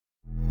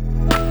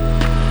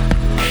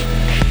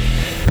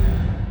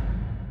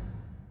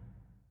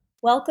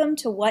Welcome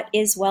to What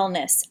is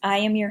Wellness? I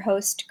am your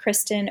host,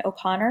 Kristen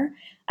O'Connor.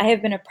 I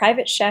have been a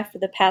private chef for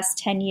the past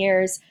 10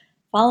 years,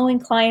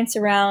 following clients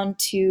around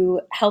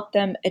to help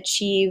them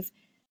achieve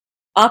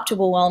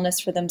optimal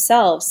wellness for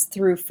themselves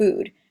through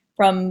food,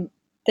 from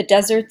the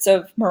deserts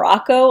of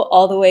Morocco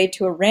all the way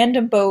to a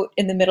random boat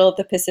in the middle of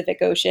the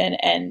Pacific Ocean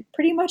and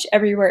pretty much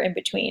everywhere in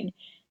between.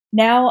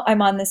 Now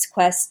I'm on this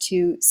quest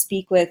to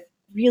speak with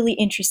really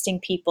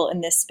interesting people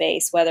in this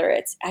space, whether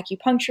it's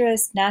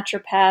acupuncturists,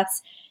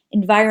 naturopaths,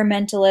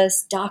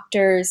 environmentalists,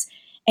 doctors,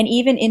 and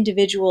even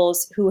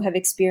individuals who have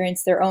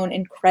experienced their own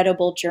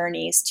incredible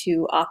journeys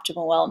to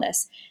optimal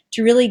wellness,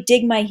 to really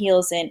dig my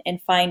heels in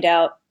and find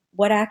out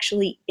what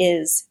actually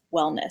is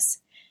wellness.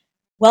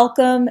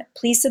 Welcome.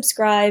 Please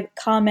subscribe,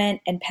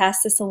 comment, and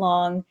pass this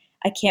along.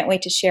 I can't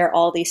wait to share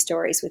all these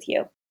stories with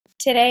you.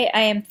 Today, I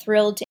am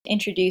thrilled to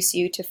introduce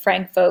you to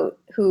Frank Vogt,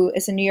 who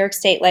is a New York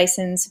State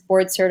licensed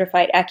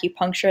board-certified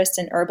acupuncturist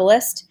and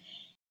herbalist.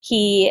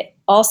 He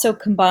also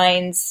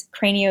combines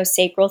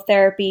craniosacral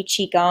therapy,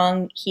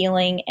 qigong,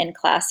 healing, and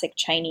classic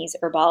Chinese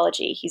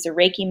herbology. He's a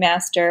Reiki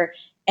master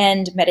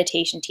and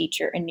meditation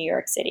teacher in New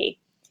York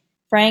City.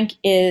 Frank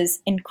is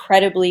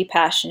incredibly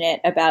passionate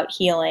about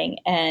healing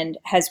and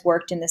has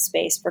worked in this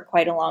space for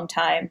quite a long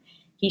time.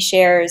 He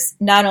shares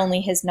not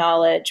only his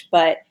knowledge,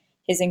 but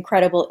his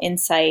incredible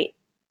insight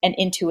and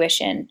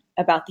intuition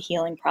about the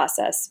healing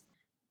process.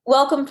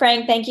 Welcome,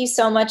 Frank. Thank you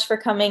so much for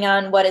coming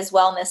on What is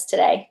Wellness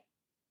today.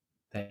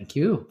 Thank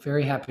you.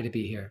 Very happy to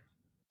be here.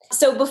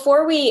 So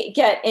before we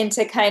get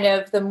into kind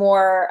of the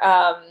more,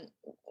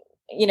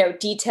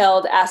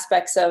 detailed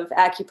aspects of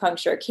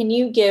acupuncture, can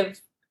you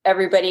give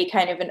everybody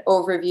kind of an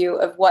overview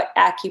of what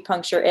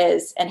acupuncture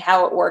is and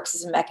how it works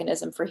as a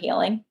mechanism for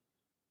healing?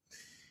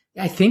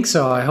 I think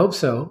so. I hope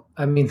so.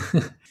 I mean,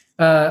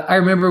 I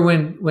remember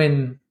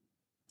when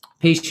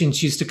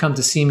patients used to come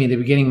to see me at the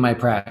beginning of my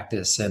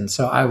practice. And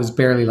so I was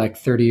barely like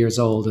 30 years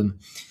old and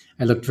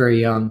I looked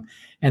very young.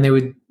 And they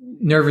would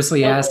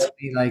nervously ask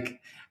me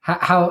like,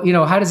 how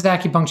does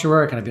acupuncture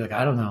work? And I'd be like,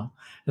 I don't know.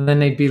 And then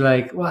they'd be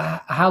like,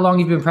 well, how long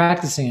have you been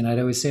practicing? And I'd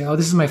always say, oh,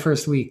 this is my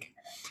first week.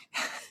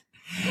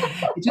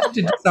 Just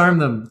to disarm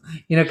them,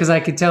 because I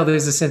could tell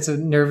there's a sense of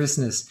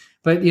nervousness.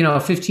 But,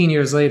 15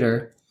 years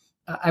later,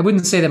 I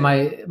wouldn't say that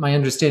my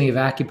understanding of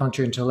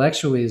acupuncture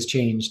intellectually has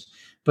changed,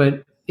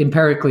 but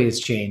empirically it's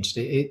changed.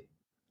 It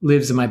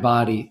lives in my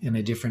body in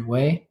a different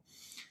way.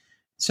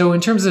 So in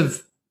terms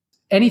of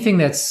anything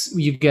that's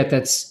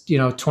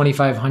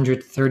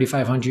 2,500,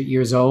 3,500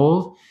 years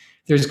old,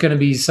 there's going to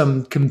be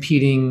some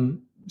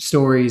competing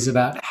stories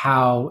about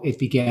how it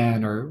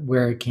began or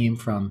where it came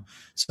from.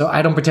 So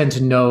I don't pretend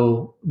to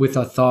know with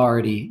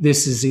authority,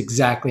 this is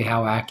exactly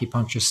how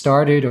acupuncture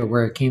started or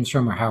where it came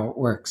from or how it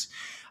works.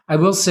 I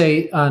will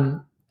say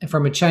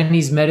from a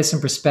Chinese medicine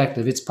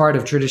perspective, it's part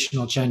of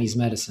traditional Chinese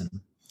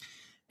medicine.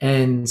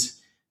 And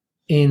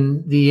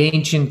in the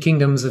ancient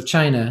kingdoms of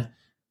China,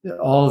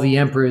 all the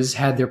emperors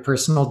had their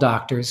personal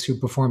doctors who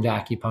performed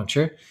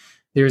acupuncture.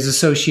 There's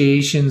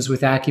associations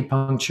with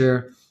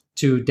acupuncture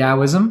to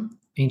Taoism,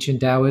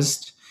 ancient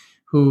Taoists,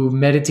 who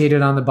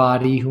meditated on the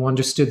body, who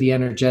understood the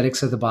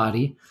energetics of the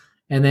body.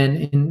 And then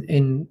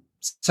in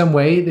some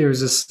way,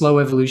 there's a slow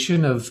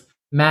evolution of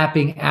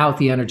mapping out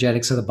the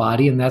energetics of the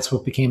body. And that's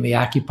what became the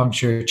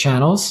acupuncture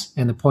channels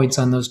and the points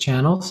on those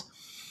channels.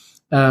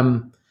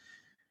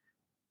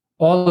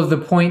 All of the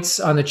points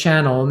on the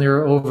channel, and there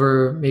are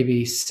over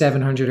maybe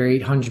 700 or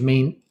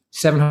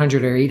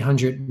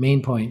 800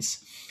 main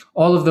points.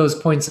 All of those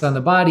points on the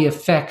body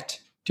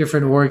affect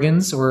different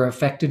organs or are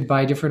affected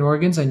by different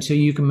organs. And so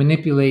you can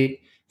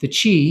manipulate the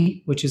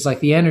qi, which is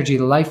like the energy,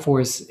 the life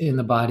force in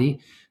the body.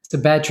 It's a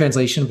bad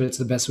translation, but it's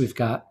the best we've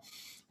got.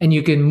 And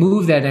you can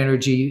move that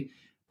energy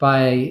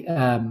by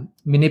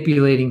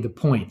manipulating the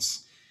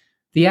points.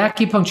 The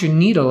acupuncture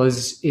needle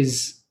is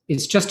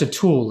just a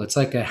tool. It's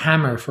like a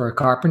hammer for a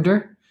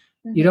carpenter.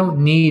 You don't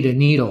need a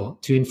needle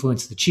to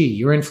influence the qi.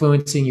 You're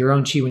influencing your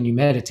own qi when you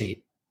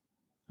meditate.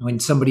 When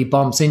somebody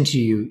bumps into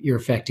you, you're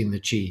affecting the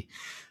qi.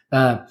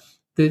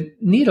 The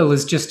needle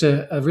is just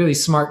a really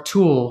smart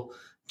tool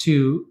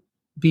to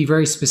be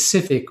very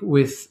specific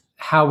with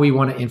how we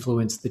want to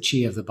influence the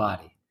qi of the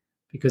body,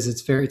 because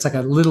it's like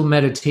a little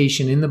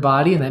meditation in the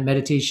body, and that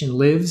meditation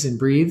lives and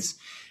breathes.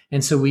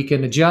 And so we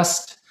can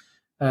adjust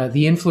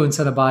the influence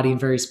on the body in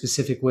very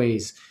specific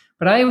ways.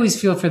 But I always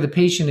feel for the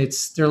patient,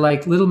 they're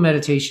like little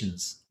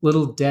meditations,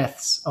 little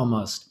deaths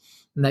almost,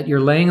 and that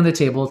you're laying on the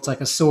table. It's like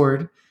a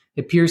sword.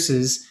 It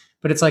pierces,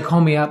 but it's like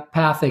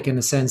homeopathic in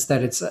the sense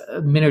that it's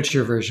a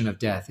miniature version of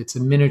death. It's a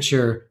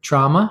miniature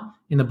trauma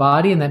in the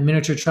body, and that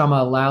miniature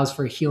trauma allows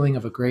for healing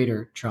of a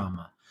greater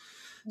trauma.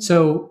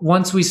 So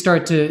once we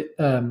start to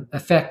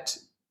affect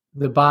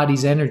the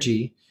body's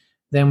energy,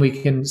 then we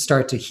can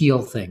start to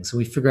heal things. And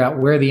we figure out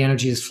where the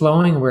energy is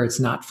flowing and where it's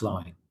not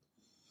flowing.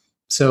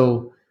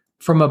 So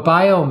from a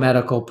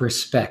biomedical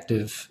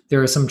perspective,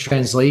 there are some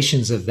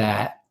translations of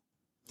that.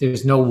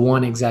 There's no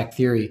one exact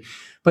theory.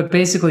 But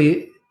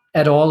basically,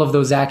 at all of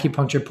those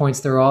acupuncture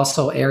points, there are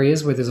also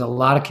areas where there's a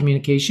lot of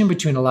communication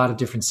between a lot of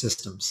different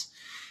systems.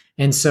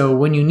 And so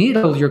when you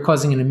needle, you're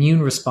causing an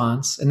immune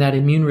response, and that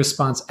immune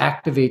response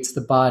activates the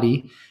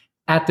body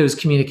at those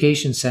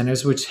communication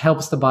centers, which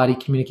helps the body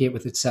communicate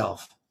with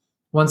itself.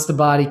 Once the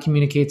body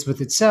communicates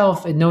with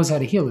itself, it knows how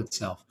to heal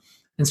itself.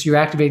 And so you're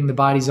activating the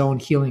body's own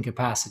healing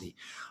capacity.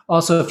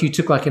 Also, if you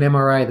took like an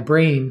MRI of the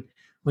brain,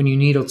 when you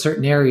needled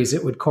certain areas,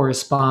 it would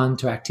correspond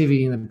to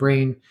activity in the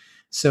brain.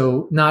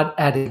 So not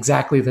at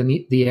exactly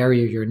the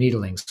area you're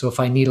needling. So if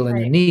I needle in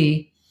the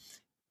knee,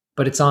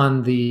 but it's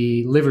on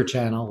the liver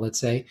channel, let's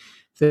say,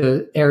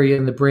 the area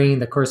in the brain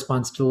that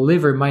corresponds to the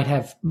liver might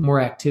have more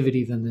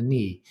activity than the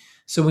knee.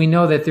 So we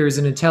know that there's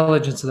an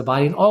intelligence of the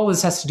body, and all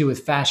this has to do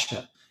with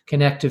fascia,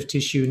 connective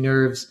tissue,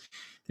 nerves.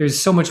 There's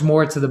so much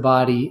more to the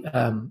body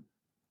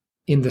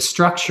in the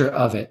structure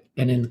of it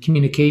and in the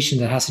communication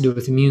that has to do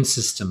with the immune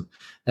system,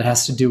 that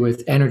has to do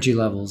with energy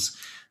levels,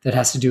 that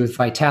has to do with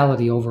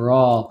vitality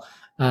overall.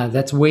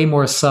 That's way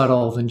more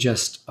subtle than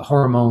just a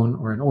hormone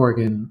or an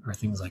organ or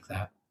things like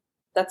that.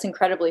 That's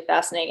incredibly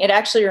fascinating. It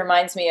actually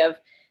reminds me of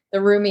the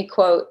Rumi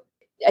quote.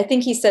 I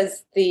think he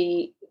says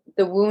the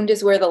wound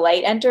is where the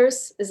light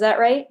enters. Is that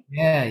right?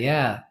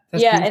 Yeah.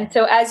 That's beautiful. And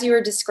so as you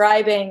were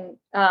describing,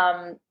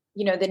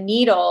 the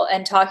needle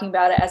and talking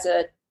about it as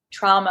a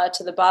trauma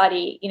to the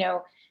body,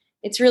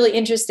 it's really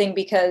interesting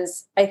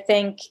because I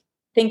think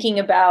thinking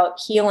about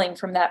healing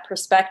from that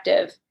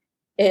perspective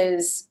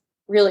is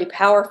really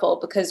powerful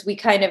because we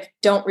kind of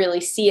don't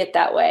really see it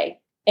that way.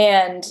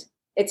 And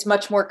it's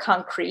much more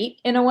concrete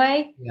in a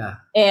way. Yeah.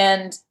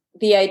 And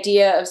the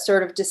idea of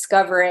sort of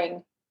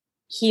discovering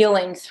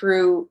healing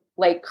through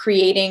like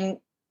creating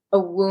a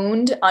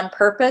wound on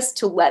purpose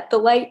to let the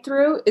light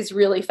through is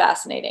really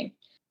fascinating.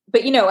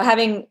 But,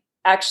 having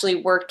actually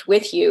worked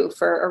with you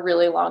for a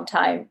really long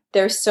time,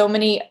 there's so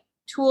many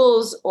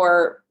tools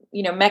or,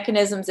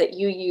 mechanisms that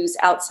you use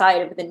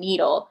outside of the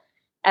needle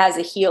as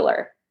a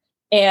healer.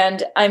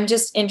 And I'm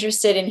just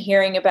interested in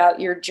hearing about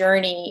your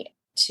journey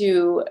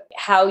to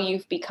how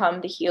you've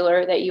become the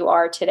healer that you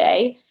are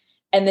today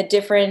and the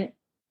different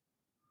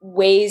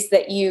ways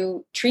that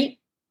you treat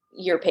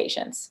your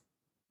patients.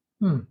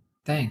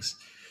 Thanks.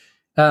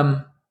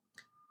 I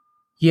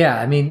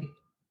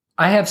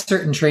have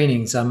certain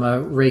trainings. I'm a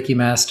Reiki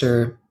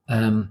master.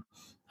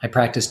 I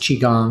practice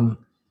Qigong.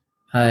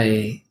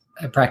 I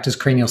practice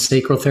cranial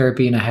sacral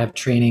therapy, and I have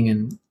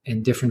training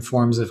in different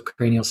forms of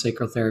cranial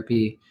sacral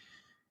therapy.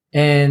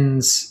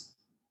 And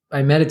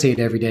I meditate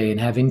every day and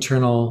have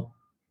internal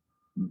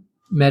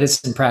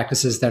medicine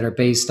practices that are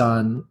based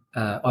on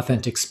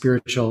authentic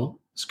spiritual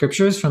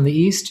scriptures from the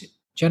East,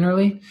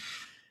 generally.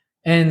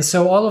 And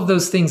so all of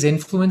those things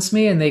influence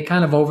me, and they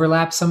kind of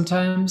overlap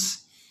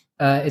sometimes.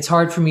 It's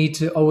hard for me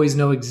to always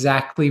know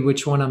exactly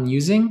which one I'm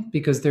using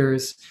because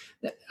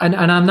and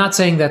I'm not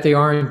saying that they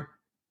aren't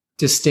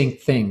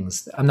distinct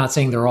things. I'm not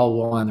saying they're all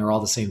one, they're all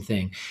the same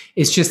thing.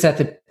 It's just that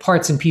the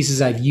parts and pieces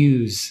I've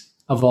used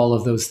of all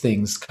of those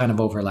things kind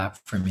of overlap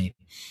for me.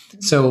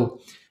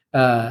 So,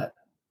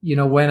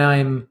 when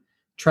I'm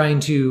trying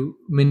to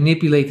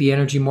manipulate the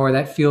energy more,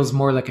 that feels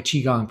more like a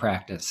Qigong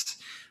practice.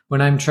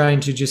 When I'm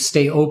trying to just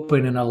stay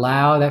open and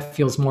allow, that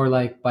feels more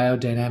like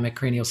biodynamic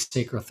cranial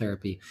sacral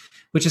therapy,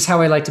 which is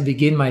how I like to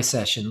begin my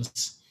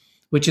sessions,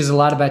 which is a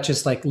lot about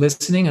just like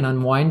listening and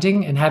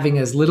unwinding and having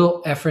as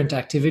little efferent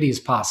activity as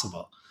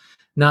possible,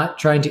 not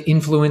trying to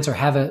influence or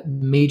have a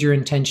major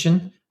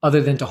intention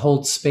other than to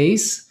hold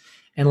space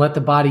and let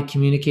the body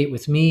communicate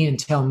with me and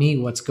tell me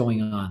what's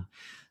going on.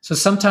 So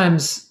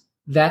sometimes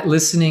that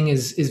listening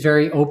is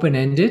very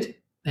open-ended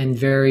and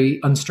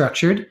very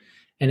unstructured.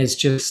 And it's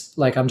just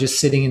like I'm just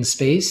sitting in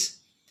space.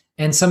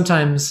 And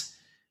sometimes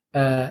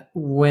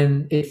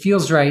when it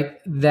feels right,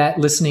 that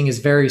listening is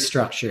very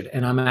structured.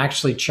 And I'm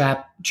actually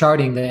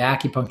charting the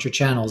acupuncture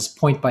channels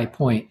point by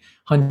point,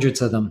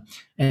 hundreds of them,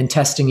 and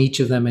testing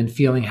each of them and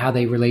feeling how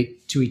they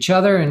relate to each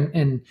other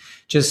and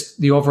just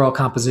the overall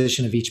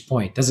composition of each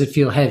point. Does it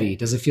feel heavy?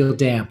 Does it feel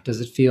damp? Does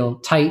it feel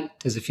tight?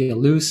 Does it feel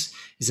loose?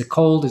 Is it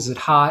cold? Is it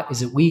hot?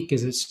 Is it weak?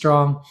 Is it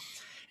strong?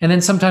 And then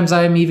sometimes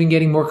I'm even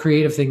getting more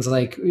creative things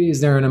like,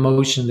 is there an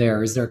emotion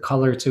there? Is there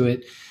color to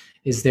it?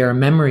 Is there a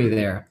memory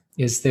there?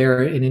 Is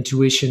there an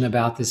intuition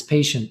about this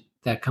patient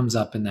that comes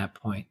up in that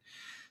point?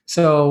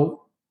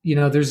 So,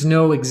 there's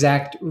no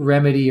exact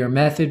remedy or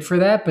method for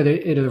that, but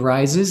it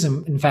arises.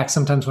 And in fact,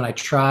 sometimes when I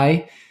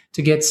try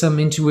to get some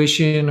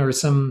intuition or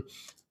some,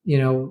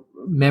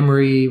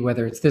 memory,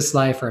 whether it's this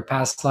life or a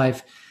past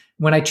life,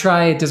 when I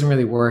try, it doesn't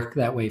really work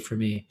that way for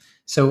me.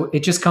 So it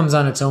just comes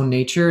on its own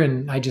nature,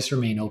 and I just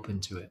remain open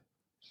to it.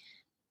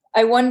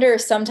 I wonder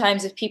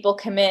sometimes if people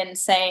come in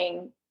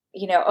saying,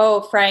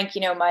 oh, Frank,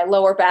 my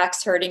lower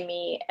back's hurting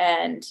me.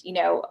 And,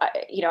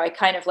 I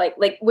kind of like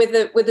with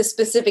a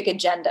specific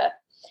agenda.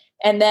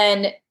 And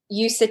then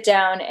you sit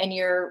down and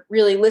you're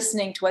really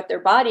listening to what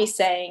their body's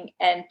saying.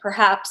 And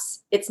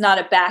perhaps it's not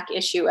a back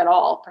issue at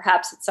all.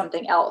 Perhaps it's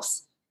something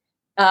else.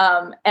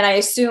 And I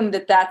assume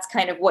that that's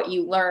kind of what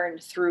you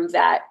learned through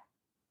that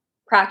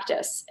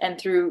practice and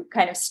through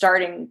kind of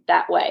starting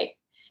that way.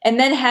 And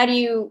then how do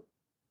you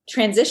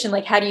transition?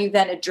 Like, how do you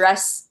then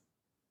address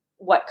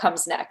what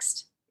comes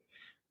next?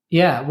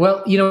 Yeah,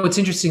 well, it's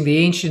interesting. The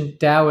ancient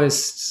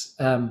Taoists,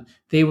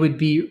 they would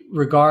be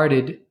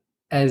regarded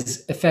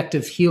as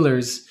effective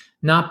healers,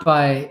 not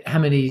by how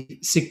many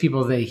sick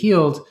people they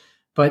healed,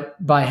 but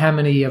by how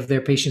many of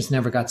their patients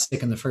never got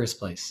sick in the first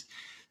place.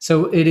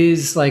 So it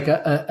is like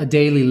a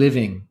daily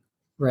living,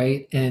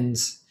 right? And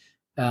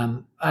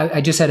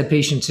I just had a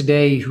patient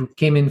today who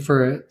came in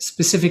for a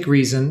specific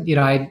reason.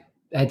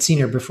 I'd seen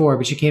her before,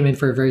 but she came in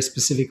for a very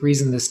specific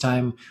reason this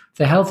time,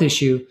 the health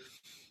issue.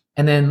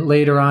 And then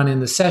later on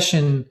in the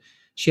session,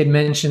 she had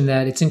mentioned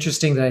that it's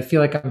interesting that I feel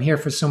like I'm here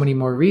for so many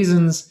more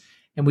reasons.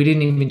 And we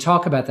didn't even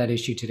talk about that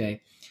issue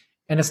today.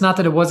 And it's not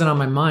that it wasn't on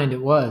my mind,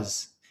 it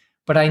was.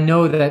 But I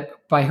know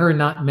that by her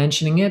not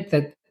mentioning it,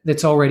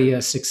 that's already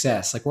a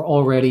success. Like we're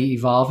already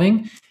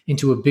evolving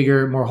into a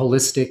bigger, more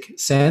holistic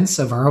sense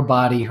of her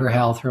body, her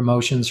health, her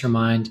emotions, her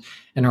mind,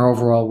 and her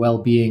overall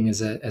well-being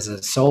as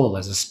a soul,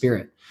 as a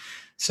spirit.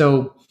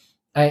 So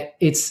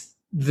it's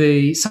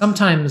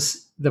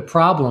sometimes the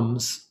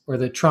problems or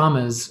the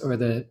traumas or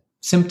the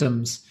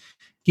symptoms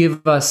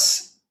give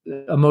us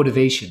a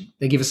motivation.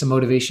 They give us a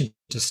motivation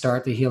to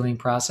start the healing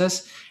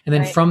process. And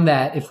then from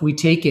that, if we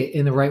take it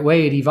in the right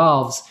way, it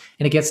evolves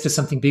and it gets to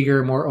something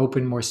bigger, more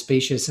open, more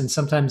spacious. And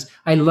sometimes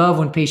I love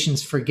when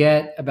patients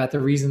forget about the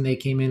reason they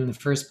came in the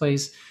first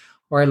place.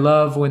 Or I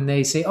love when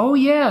they say, oh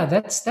yeah,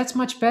 that's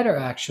much better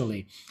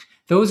actually.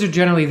 Those are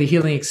generally the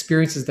healing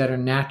experiences that are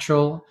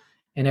natural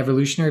and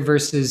evolutionary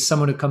versus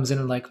someone who comes in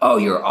and like, oh,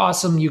 you're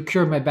awesome. You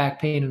cured my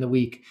back pain in a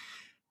week.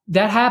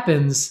 That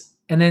happens.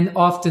 And then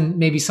often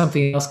maybe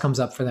something else comes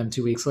up for them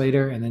 2 weeks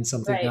later and then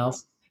something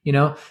else,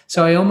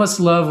 So I almost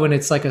love when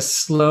it's like a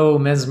slow,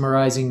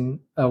 mesmerizing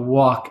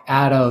walk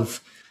out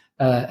of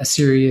a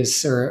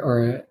serious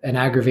or an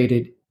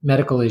aggravated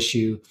medical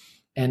issue.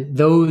 And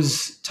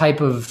those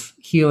type of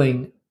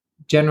healing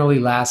generally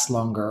last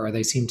longer, or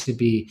they seem to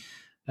be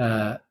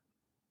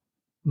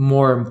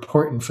more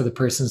important for the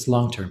person's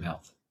long-term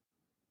health.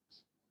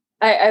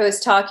 I was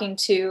talking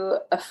to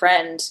a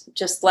friend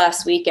just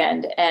last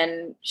weekend,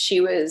 and she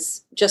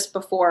was just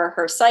before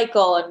her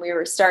cycle, and we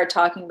started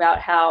talking about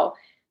how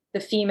the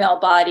female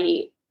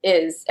body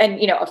is, and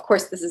of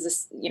course this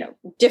is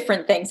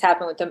different things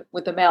happen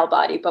with the male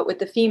body, but with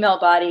the female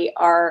body,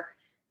 our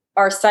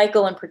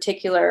cycle in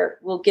particular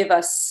will give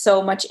us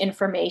so much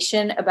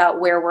information about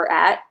where we're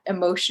at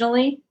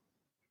emotionally.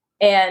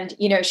 And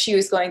she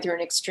was going through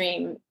an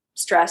extreme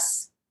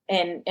stress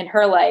in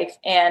her life,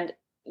 and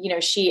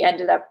she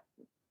ended up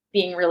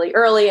being really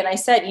early. And I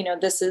said,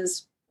 this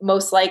is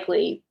most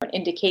likely an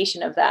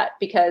indication of that,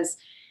 because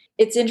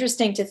it's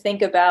interesting to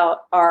think about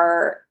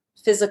our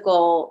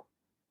physical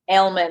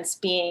ailments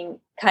being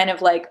kind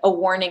of like a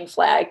warning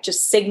flag,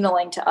 just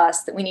signaling to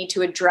us that we need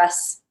to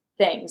address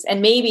things,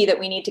 and maybe that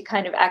we need to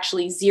kind of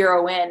actually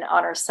zero in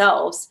on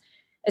ourselves,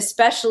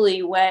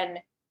 especially when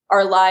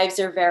our lives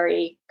are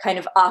very kind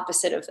of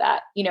opposite of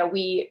that.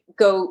 We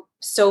go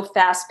so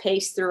fast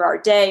paced through our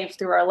day,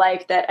 through our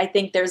life, that I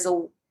think there's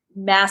a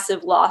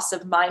massive loss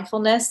of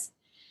mindfulness,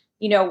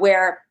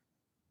 where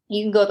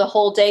you can go the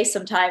whole day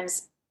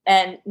sometimes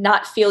and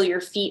not feel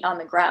your feet on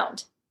the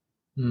ground.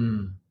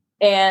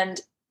 And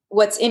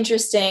what's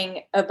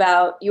interesting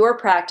about your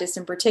practice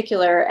in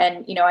particular,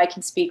 and, I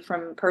can speak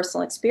from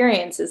personal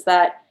experience, is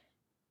that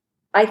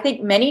I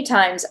think many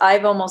times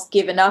I've almost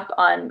given up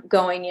on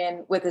going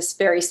in with a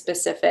very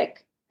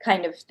specific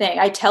kind of thing.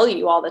 I tell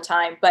you all the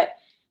time, but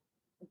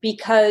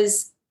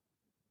because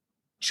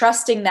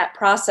trusting that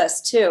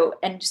process too,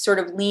 and sort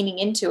of leaning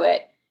into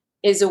it,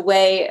 is a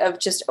way of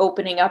just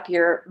opening up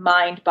your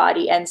mind,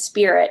 body, and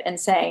spirit and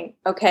saying,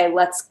 okay,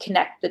 let's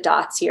connect the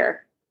dots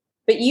here.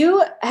 But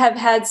you have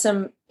had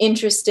some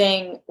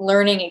interesting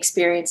learning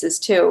experiences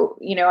too.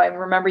 I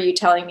remember you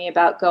telling me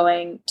about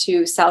going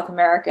to South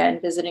America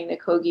and visiting the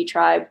Kogi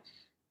tribe.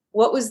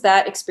 What was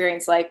that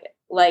experience like,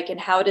 and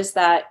how does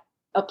that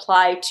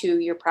apply to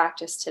your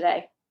practice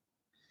today?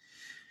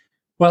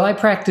 Well, I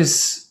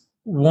practice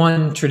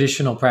one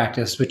traditional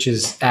practice, which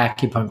is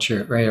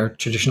acupuncture, right, or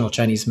traditional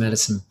Chinese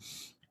medicine.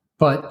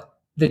 But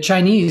the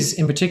Chinese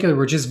in particular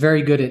were just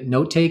very good at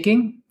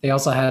note-taking. They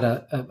also had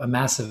a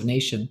massive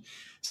nation.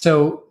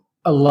 So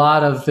a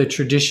lot of the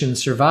tradition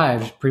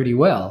survived pretty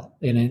well.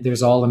 And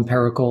there's all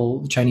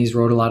empirical. The Chinese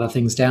wrote a lot of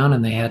things down,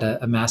 and they had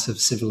a massive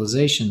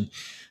civilization,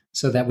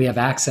 so that we have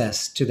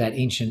access to that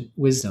ancient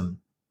wisdom,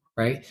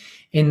 right?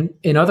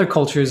 In other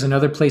cultures and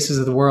other places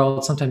of the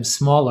world, sometimes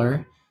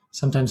smaller,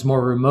 sometimes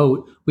more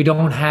remote, we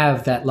don't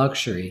have that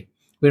luxury.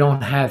 We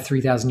don't have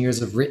 3,000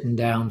 years of written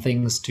down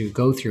things to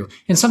go through.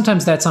 And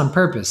sometimes that's on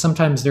purpose.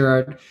 Sometimes there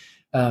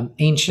are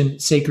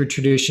ancient sacred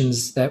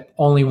traditions that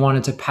only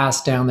wanted to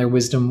pass down their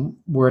wisdom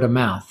word of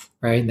mouth,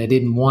 right? And they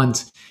didn't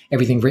want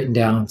everything written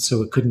down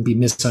so it couldn't be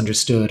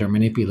misunderstood or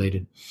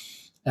manipulated.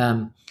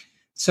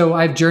 So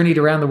I've journeyed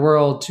around the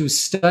world to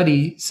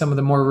study some of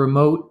the more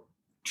remote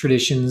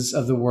traditions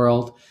of the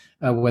world,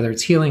 whether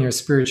it's healing or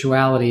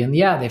spirituality. And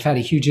yeah, they've had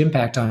a huge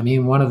impact on me.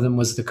 And one of them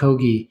was the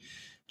Kogi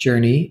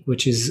journey,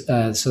 which is,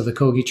 so the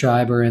Kogi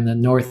tribe are in the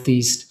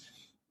northeast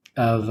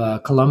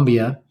of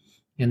Colombia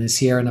in the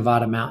Sierra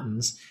Nevada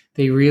mountains.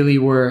 They really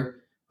were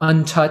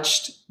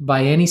untouched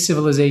by any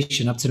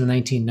civilization up to the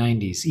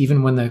 1990s.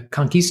 Even when the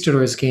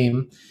conquistadors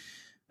came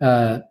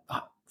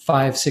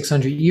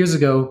 500-600 years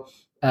ago,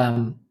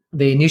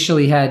 they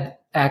initially had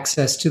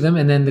access to them,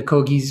 and then the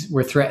Kogis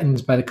were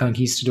threatened by the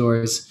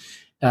conquistadors,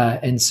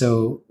 and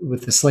so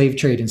with the slave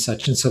trade and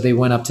such, and so they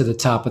went up to the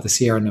top of the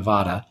Sierra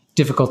Nevada,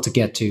 difficult to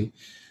get to,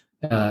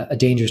 a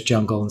dangerous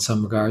jungle in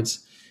some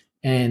regards,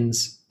 and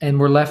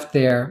were left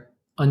there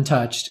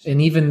untouched.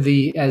 And even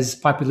as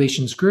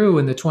populations grew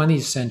in the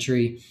 20th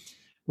century,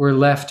 were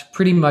left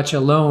pretty much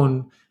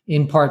alone,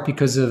 in part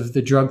because of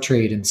the drug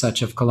trade and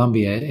such of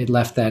Colombia. It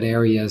left that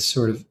area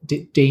sort of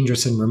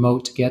dangerous and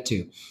remote to get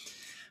to.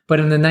 But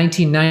in the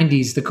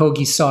 1990s, the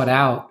Kogi sought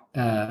out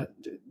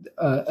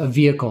a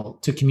vehicle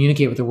to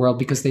communicate with the world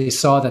because they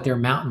saw that their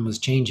mountain was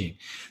changing.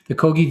 The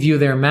Kogi view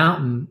their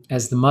mountain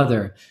as the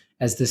mother,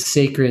 as the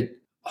sacred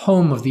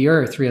home of the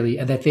earth, really,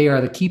 and that they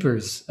are the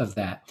keepers of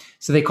that.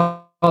 So they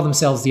call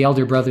themselves the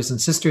elder brothers and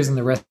sisters, and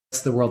the rest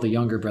of the world the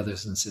younger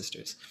brothers and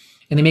sisters.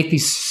 And they make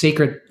these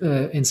sacred,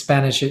 in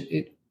Spanish,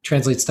 it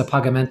translates to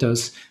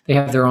pagamentos. They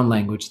have their own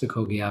language, the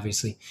Kogi,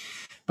 obviously.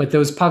 But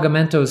those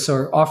pagamentos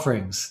are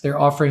offerings. They're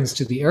offerings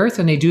to the earth,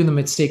 and they do them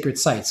at sacred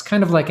sites,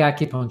 kind of like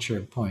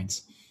acupuncture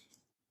points.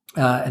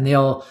 And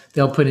they'll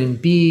put in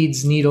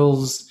beads,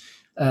 needles,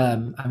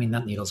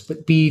 not needles,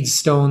 but beads,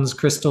 stones,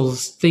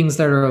 crystals, things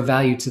that are of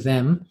value to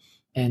them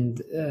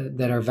and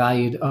that are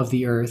valued of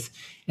the earth.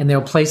 And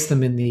they'll place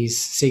them in these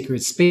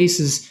sacred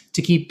spaces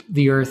to keep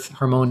the earth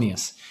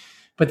harmonious.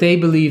 But they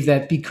believe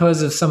that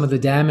because of some of the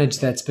damage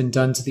that's been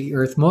done to the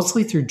earth,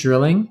 mostly through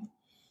drilling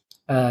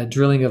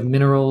of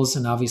minerals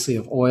and obviously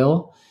of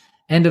oil,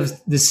 and of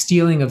the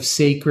stealing of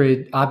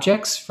sacred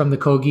objects from the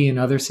Kogi and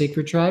other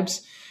sacred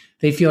tribes,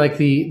 they feel like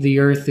the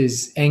earth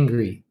is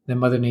angry, that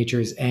Mother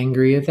Nature is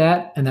angry at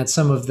that, and that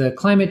some of the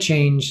climate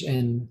change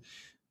and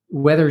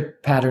weather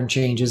pattern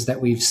changes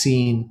that we've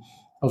seen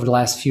over the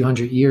last few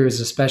hundred years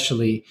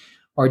especially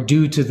are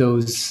due to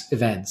those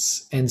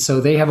events. And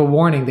so they have a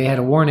warning. They had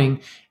a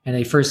warning, and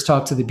they first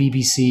talked to the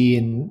BBC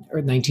in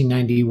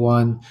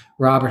 1991.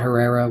 Robert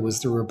Herrera was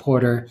the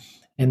reporter,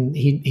 and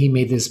he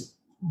made this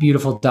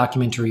beautiful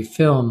documentary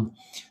film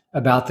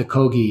about the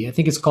Kogi. I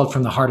think it's called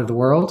From the Heart of the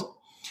World.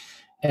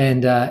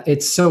 And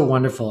it's so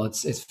wonderful.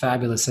 It's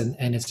fabulous.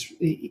 And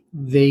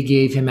they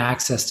gave him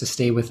access to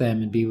stay with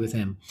them and be with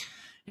him.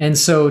 And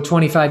so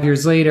 25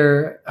 years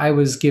later, I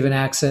was given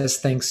access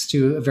thanks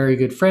to a very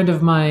good friend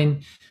of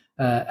mine,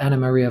 Ana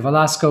Maria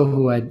Velasco,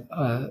 who had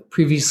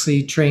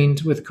previously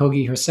trained with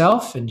Kogi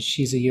herself, and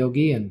she's a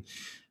yogi. And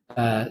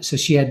so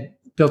she had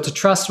built a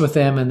trust with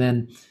them. And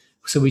then,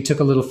 so we took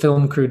a little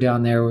film crew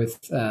down there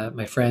with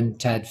my friend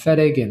Tad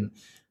Fettig and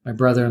my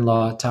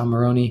brother-in-law, Tom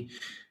Maroney.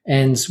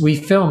 And we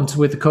filmed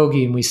with the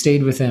Kogi, and we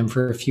stayed with them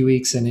for a few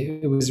weeks. And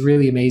it was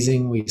really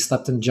amazing. We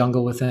slept in the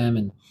jungle with them,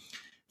 and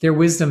their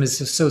wisdom is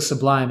just so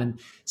sublime. And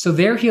so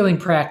their healing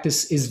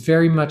practice is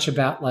very much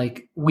about,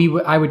 like,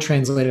 I would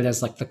translate it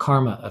as like the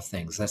karma of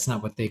things. That's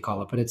not what they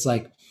call it, but it's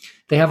like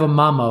they have a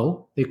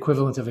mamo, the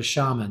equivalent of a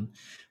shaman.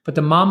 But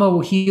the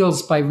mamo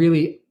heals by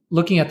really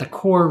looking at the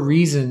core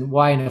reason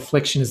why an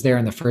affliction is there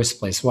in the first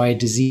place, why a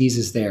disease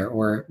is there,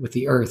 or with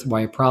the earth,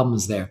 why a problem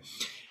is there.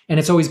 And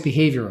it's always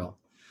behavioral.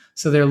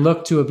 So they'll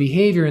look to a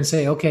behavior and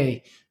say,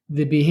 okay,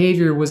 the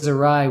behavior was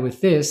awry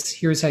with this.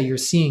 Here's how you're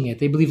seeing it.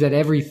 They believe that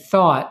every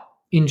thought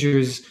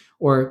injures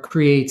or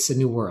creates a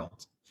new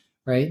world,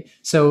 right?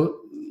 So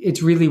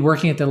it's really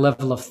working at the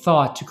level of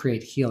thought to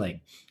create healing.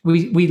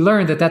 We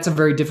learned that that's a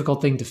very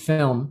difficult thing to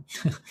film.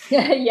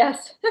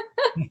 Yes,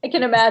 I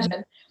can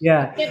imagine.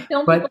 Yeah, You can't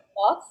film people's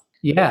thoughts.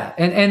 Yeah,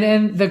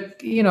 and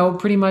the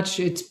pretty much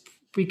it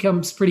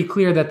becomes pretty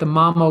clear that the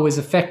mamo is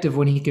effective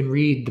when he can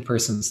read the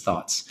person's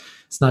thoughts.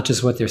 It's not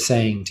just what they're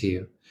saying to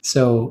you.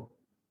 So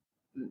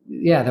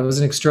yeah, that was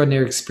an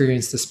extraordinary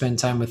experience to spend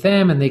time with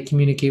them, and they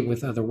communicate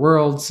with other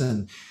worlds.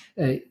 And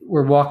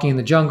we're walking in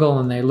the jungle,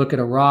 and they look at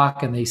a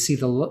rock, and they see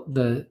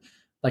the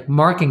like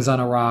markings on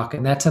a rock,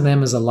 and that to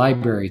them is a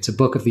library. It's a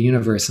book of the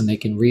universe, and they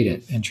can read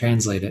it and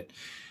translate it.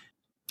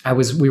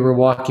 We were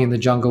walking in the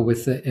jungle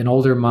with an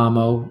older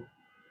mamo.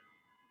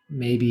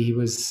 Maybe he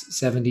was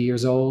 70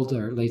 years old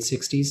or late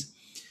 60s.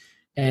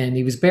 And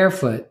he was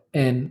barefoot,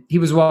 and he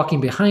was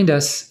walking behind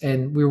us,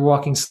 and we were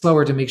walking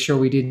slower to make sure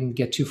we didn't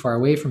get too far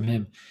away from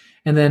him.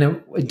 And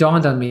then it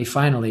dawned on me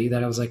finally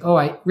that I was like, oh,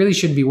 I really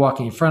shouldn't be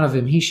walking in front of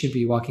him. He should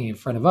be walking in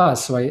front of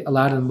us. So I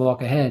allowed him to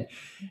walk ahead.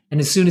 And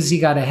as soon as he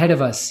got ahead of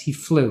us, he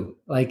flew.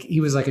 Like he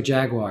was like a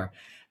jaguar.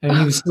 And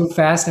he was so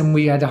fast, and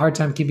we had a hard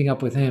time keeping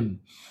up with him.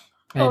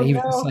 And he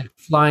was just like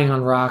flying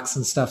on rocks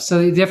and stuff. So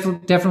they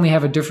definitely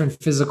have a different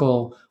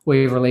physical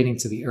way of relating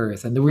to the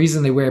earth. And the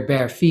reason they wear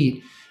bare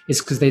feet is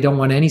because they don't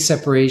want any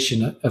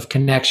separation of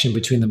connection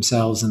between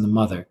themselves and the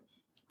mother,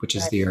 which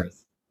is the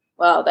earth.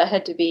 Wow, that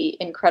had to be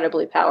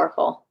incredibly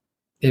powerful.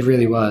 It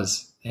really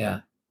was, yeah.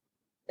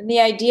 And the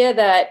idea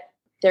that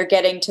they're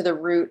getting to the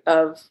root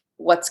of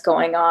what's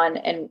going on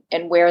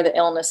and where the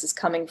illness is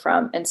coming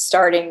from, and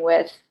starting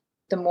with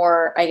the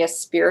more, I guess,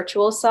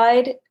 spiritual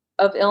side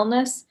of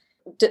illness.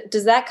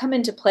 does that come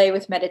into play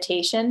with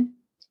meditation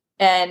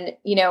and,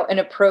 an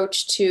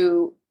approach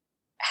to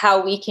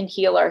how we can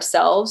heal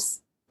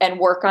ourselves and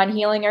work on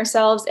healing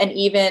ourselves and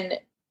even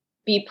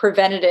be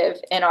preventative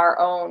in our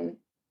own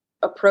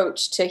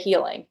approach to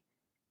healing?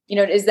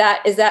 Is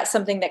that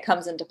something that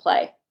comes into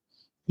play?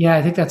 Yeah,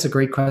 I think that's a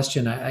great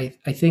question. I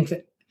think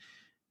that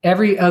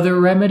every other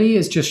remedy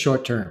is just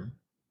short term,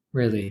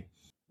 really.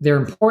 They're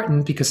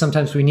important because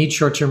sometimes we need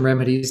short term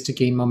remedies to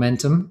gain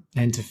momentum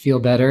and to feel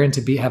better and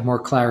to have more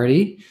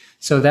clarity.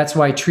 So that's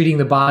why treating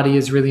the body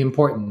is really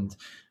important.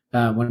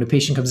 When a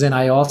patient comes in,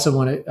 I also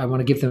want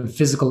to give them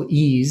physical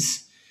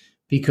ease,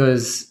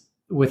 because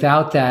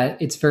without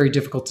that, it's very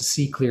difficult to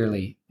see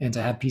clearly and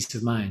to have peace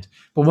of mind.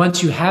 But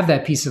once you have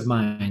that peace of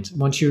mind,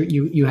 once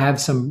you have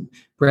some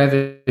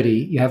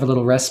brevity, you have a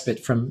little respite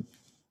from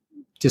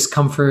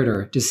discomfort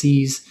or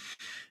disease,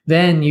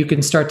 then you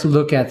can start to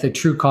look at the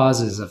true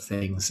causes of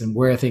things and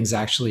where things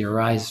actually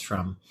arise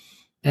from.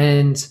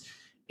 And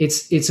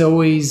it's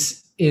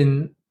always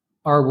in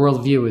our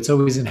worldview. It's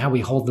always in how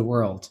we hold the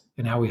world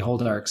and how we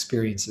hold our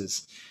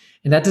experiences.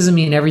 And that doesn't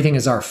mean everything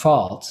is our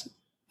fault.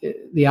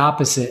 The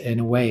opposite, in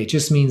a way. It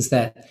just means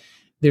that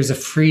there's a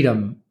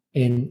freedom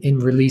in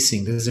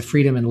releasing. There's a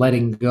freedom in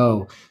letting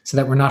go, so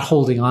that we're not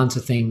holding on to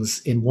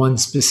things in one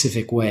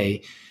specific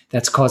way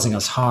that's causing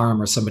us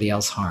harm or somebody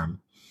else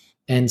harm.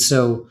 And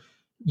so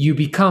you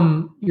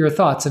become your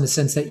thoughts, in a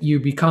sense that you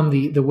become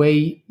the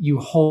way you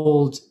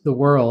hold the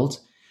world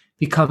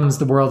becomes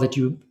the world that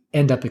you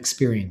end up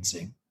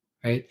experiencing,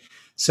 right?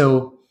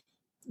 So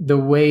the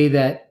way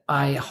that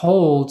I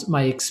hold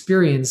my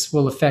experience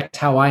will affect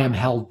how I am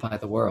held by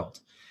the world.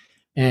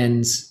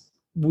 And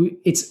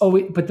it's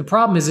always, but the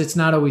problem is it's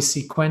not always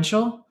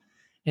sequential.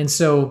 And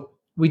so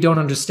we don't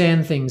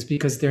understand things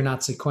because they're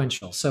not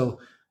sequential. So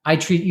I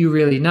treat you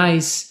really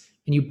nice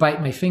and you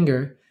bite my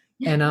finger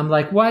and I'm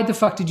like, why the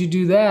fuck did you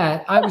do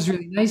that? I was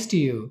really nice to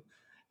you.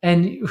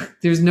 And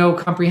there's no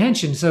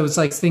comprehension. So it's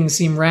like things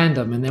seem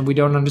random and then we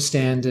don't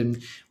understand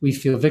and we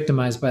feel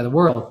victimized by the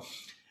world.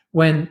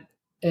 When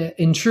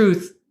in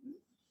truth,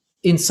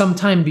 in some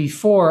time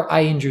before,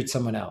 I injured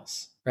someone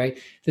else, right?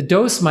 The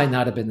dose might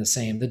not have been the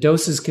same. The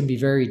doses can be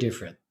very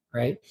different,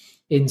 right?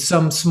 In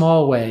some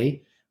small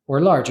way or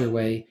larger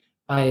way,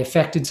 I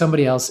affected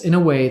somebody else in a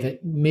way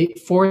that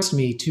forced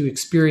me to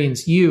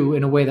experience you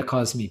in a way that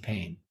caused me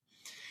pain.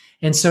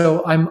 And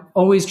so I'm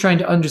always trying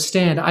to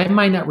understand. I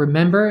might not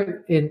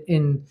remember.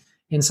 In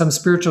some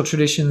spiritual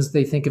traditions,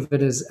 they think of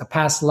it as a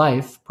past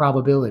life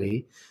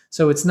probability.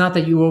 So it's not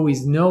that you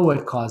always know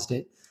what caused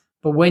it,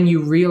 but when you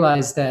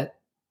realize that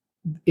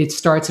it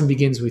starts and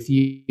begins with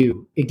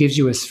you, it gives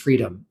you a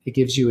freedom. It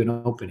gives you an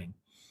opening.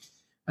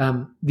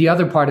 The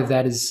other part of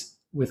that is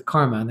with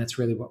karma, and that's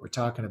really what we're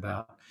talking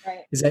about,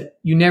 right? Is that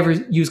you never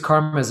use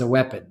karma as a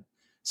weapon.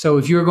 So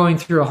if you're going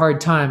through a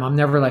hard time, I'm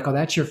never like, oh,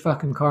 that's your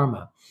fucking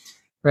karma,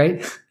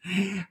 right?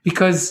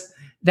 Because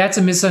that's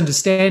a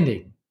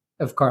misunderstanding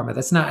of karma.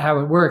 That's not how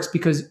it works,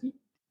 because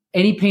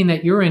any pain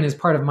that you're in is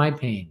part of my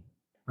pain,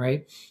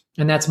 right?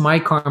 And that's my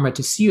karma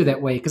to see you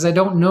that way, because I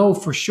don't know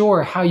for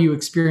sure how you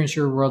experience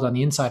your world on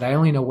the inside. I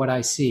only know what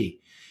I see.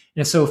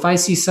 And so if I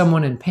see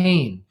someone in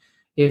pain,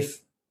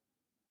 if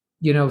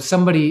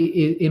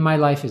somebody in my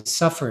life is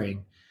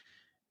suffering,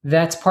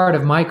 that's part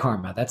of my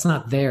karma. That's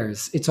not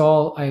theirs. It's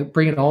all, I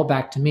bring it all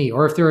back to me.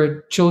 Or if there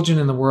are children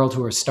in the world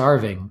who are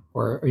starving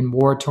or in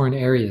war-torn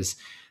areas,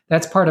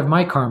 that's part of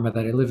my karma,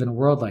 that I live in a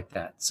world like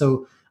that.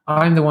 So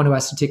I'm the one who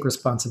has to take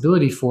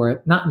responsibility for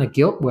it, not in a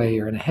guilt way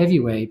or in a heavy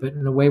way, but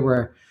in a way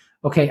where,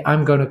 okay,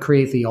 I'm going to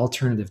create the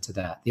alternative to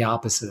that, the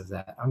opposite of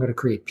that. I'm going to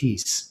create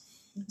peace.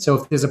 Mm-hmm. So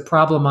if there's a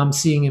problem I'm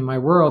seeing in my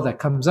world that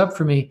comes up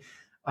for me,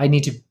 I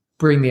need to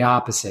bring the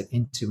opposite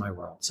into my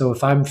world. So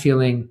if I'm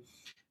feeling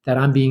that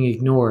I'm being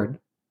ignored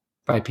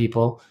by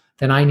people,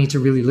 then I need to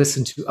really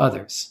listen to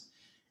others.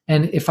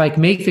 And if I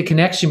make the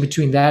connection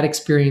between that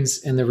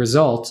experience and the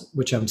result,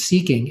 which I'm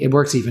seeking, it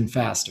works even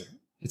faster.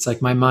 It's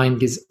like my mind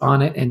gets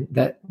on it and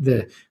that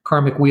the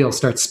karmic wheel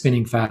starts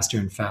spinning faster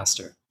and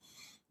faster.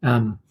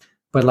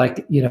 But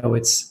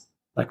it's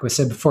like I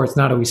said before, it's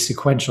not always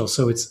sequential.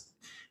 So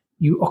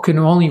you can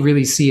only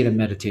really see it in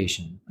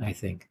meditation. I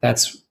think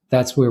that's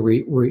where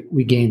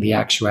we gain the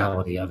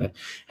actuality of it.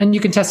 And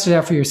you can test it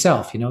out for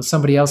yourself.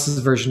 Somebody else's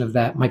version of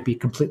that might be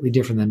completely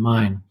different than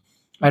mine.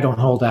 I don't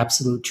hold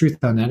absolute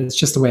truth on that. It's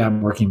just the way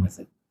I'm working with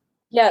it.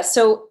 Yeah.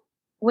 So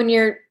when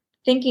you're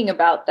thinking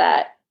about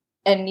that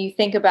and you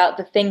think about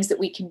the things that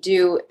we can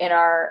do in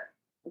our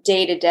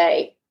day to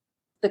day,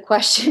 the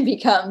question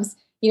becomes,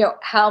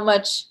 how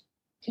much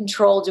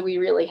control do we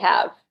really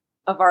have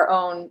of our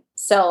own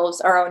selves,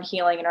 our own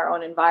healing, and our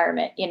own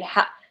environment?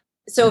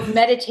 So if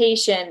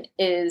meditation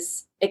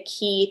is a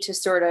key to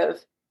sort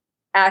of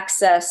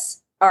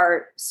access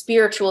our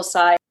spiritual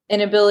side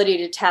and ability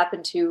to tap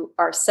into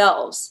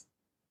ourselves,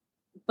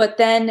 but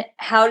then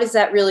how does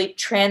that really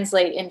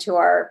translate into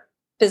our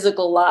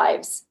physical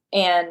lives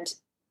and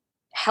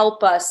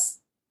help us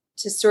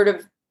to sort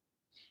of,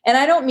 and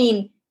I don't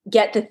mean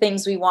get the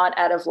things we want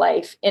out of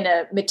life in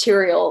a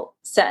material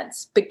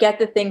sense, but get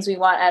the things we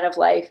want out of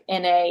life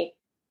in a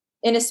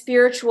in a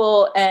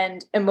spiritual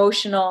and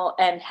emotional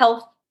and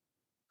health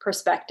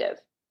perspective.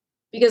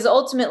 Because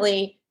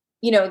ultimately,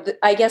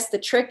 I guess the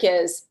trick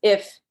is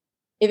if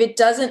it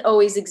doesn't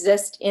always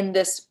exist in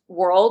this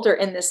world or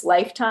in this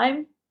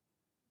lifetime,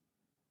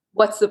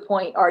 what's the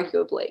point,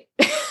 arguably?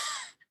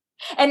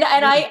 and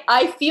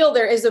I feel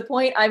there is a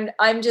point.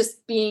 I'm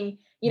just being,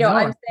 No,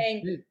 I'm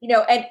saying,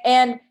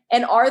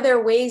 and are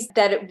there ways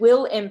that it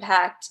will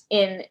impact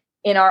in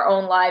our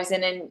own lives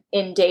and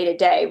in day to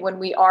day when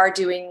we are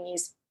doing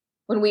these,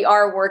 when we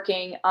are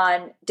working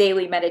on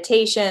daily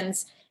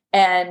meditations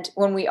and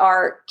when we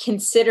are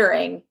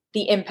considering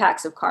the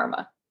impacts of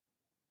karma?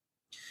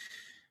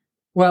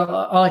 well,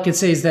 all I can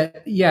say is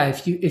that, yeah,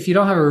 if you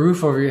don't have a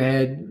roof over your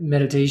head,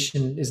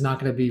 meditation is not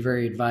going to be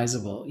very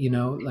advisable.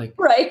 Like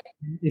Right.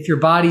 if your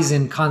body's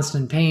in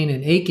constant pain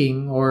and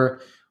aching,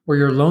 or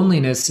your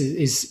loneliness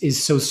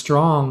is so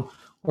strong,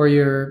 or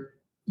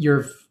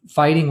you're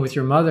fighting with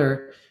your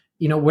mother,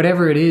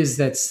 whatever it is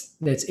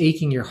that's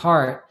aching your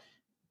heart,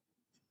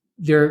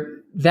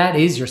 that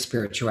is your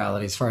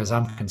spirituality as far as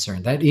I'm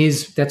concerned.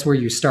 That's where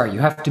you start.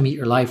 You have to meet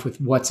your life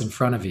with what's in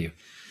front of you.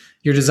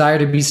 Your desire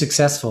to be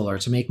successful, or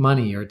to make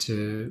money, or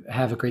to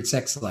have a great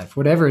sex life,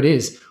 whatever it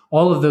is,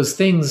 all of those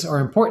things are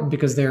important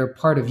because they're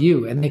part of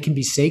you and they can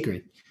be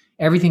sacred.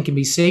 Everything can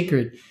be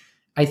sacred.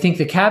 I think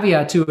the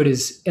caveat to it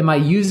is, am I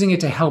using it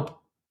to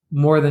help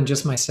more than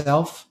just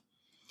myself?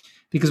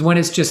 Because when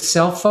it's just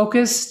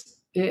self-focused,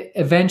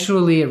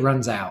 eventually it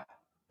runs out.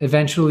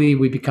 Eventually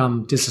we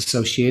become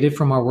disassociated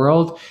from our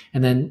world,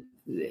 and then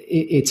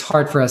it's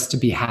hard for us to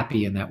be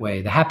happy in that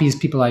way. The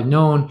happiest people I've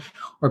known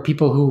are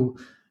people who,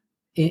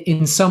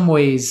 in some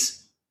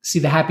ways, see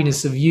the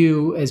happiness of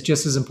you as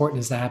just as important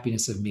as the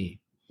happiness of me.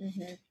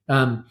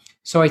 Mm-hmm.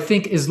 So I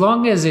think as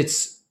long as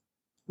it's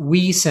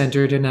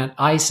we-centered and not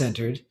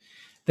I-centered,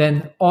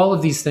 then all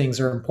of these things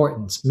are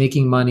important.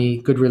 Making money,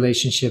 good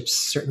relationships,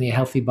 certainly a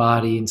healthy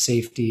body and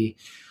safety,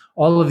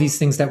 all of these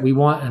things that we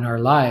want in our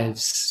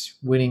lives,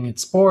 winning in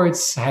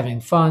sports,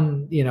 having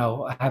fun,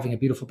 having a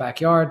beautiful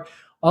backyard,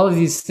 all of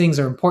these things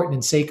are important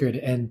and sacred.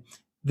 And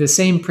the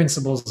same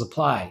principles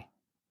apply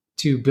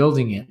to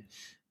building it.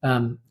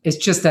 It's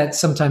just that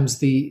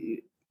sometimes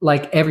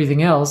like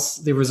everything else,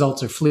 the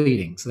results are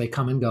fleeting. So they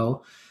come and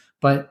go.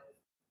 But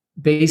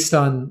based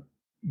on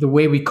the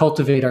way we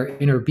cultivate our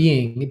inner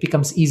being, it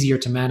becomes easier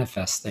to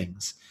manifest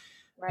things.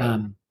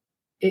 Right.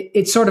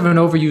 It's sort of an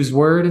overused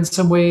word in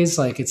some ways.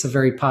 Like it's a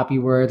very poppy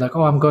word, like,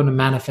 oh, I'm going to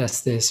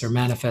manifest this or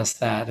manifest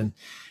that.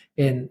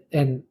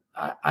 And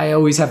I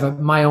always have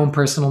my own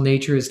personal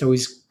nature is to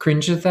always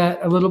cringe at that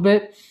a little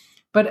bit.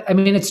 But I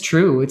mean, it's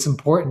true. It's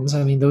important.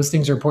 I mean, those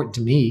things are important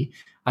to me.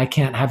 I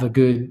can't have a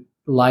good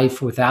life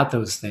without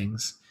those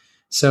things.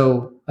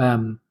 So,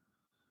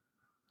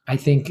 I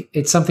think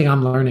it's something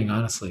I'm learning,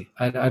 honestly.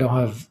 I don't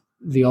have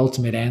the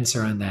ultimate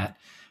answer on that.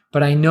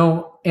 But I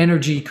know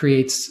energy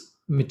creates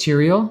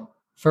material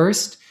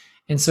first.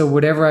 And so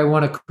whatever I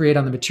want to create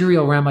on the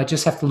material realm, I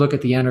just have to look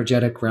at the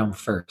energetic realm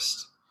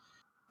first.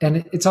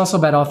 And it's also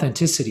about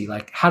authenticity.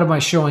 Like, how am I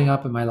showing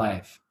up in my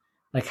life?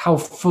 Like, how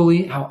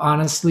fully, how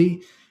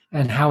honestly,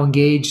 and how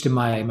engaged am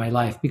I in my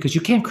life? Because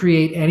you can't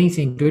create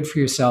anything good for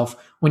yourself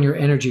when your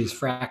energy is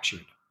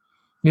fractured.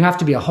 You have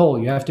to be a whole,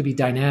 you have to be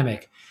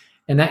dynamic.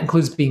 And that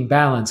includes being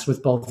balanced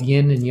with both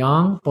yin and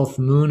yang, both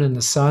the moon and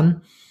the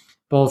sun,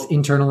 both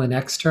internal and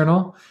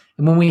external.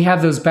 And when we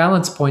have those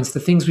balance points,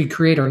 the things we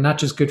create are not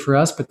just good for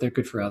us, but they're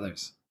good for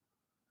others.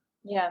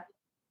 Yeah.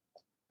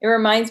 It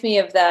reminds me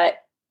of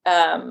that,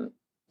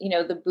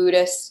 the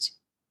Buddhist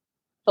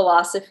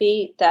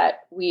philosophy that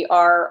we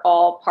are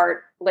all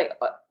part, like,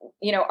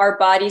 our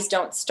bodies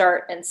don't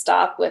start and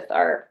stop with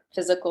our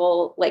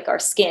physical, like our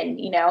skin,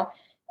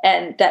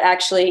 and that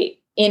actually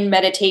in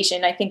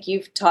meditation, I think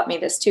you've taught me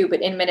this too,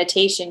 but in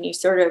meditation, you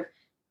sort of,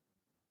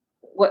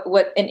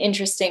 what an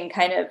interesting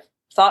kind of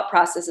thought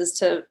process is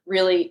to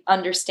really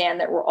understand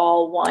that we're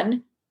all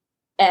one,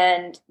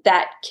 and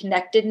that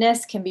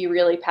connectedness can be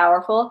really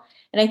powerful.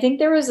 And I think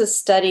there was a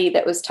study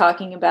that was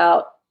talking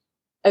about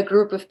a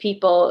group of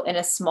people in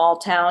a small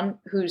town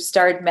who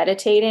started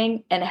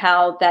meditating and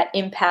how that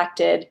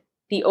impacted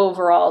the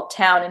overall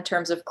town in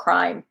terms of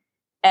crime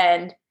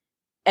and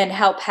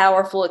how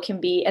powerful it can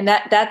be. And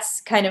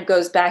that's kind of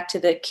goes back to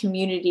the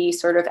community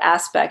sort of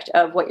aspect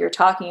of what you're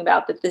talking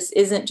about, that this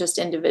isn't just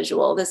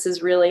individual. This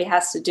is really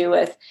has to do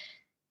with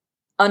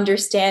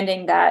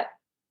understanding that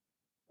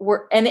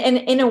and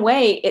in a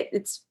way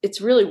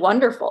it's really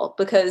wonderful,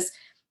 because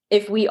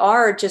if we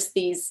are just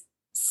these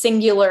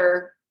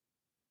singular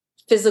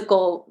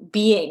physical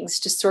beings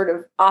just sort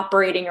of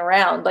operating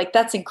around, like,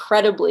 that's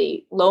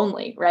incredibly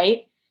lonely,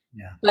 right?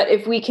 Yeah. But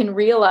if we can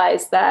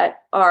realize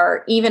that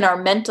even our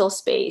mental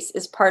space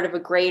is part of a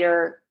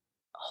greater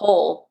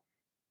whole,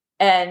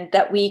 and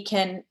that we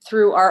can,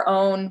 through our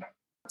own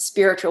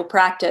spiritual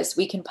practice,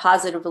 we can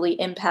positively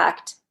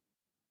impact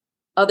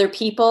other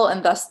people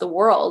and thus the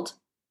world,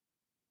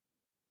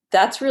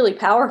 that's really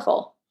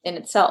powerful in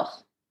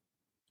itself.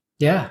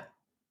 Yeah.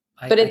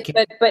 But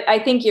I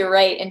think you're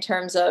right in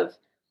terms of,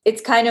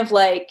 it's kind of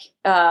like,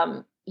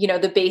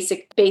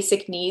 the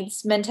basic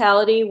needs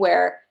mentality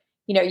where,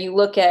 you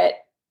look at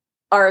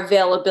our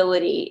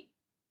availability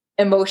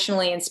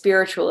emotionally and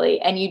spiritually,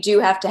 and you do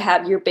have to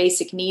have your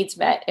basic needs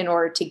met in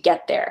order to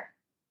get there,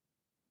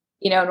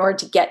 in order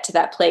to get to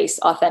that place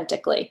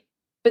authentically.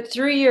 But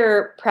through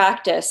your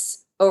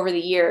practice over the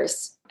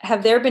years,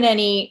 have there been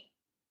any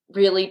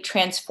really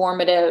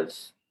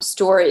transformative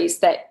stories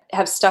that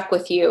have stuck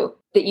with you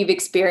that you've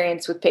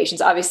experienced with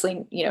patients?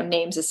 Obviously,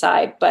 names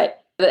aside,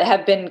 but that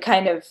have been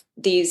kind of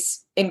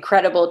these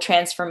incredible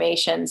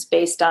transformations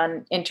based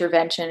on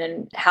intervention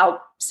and how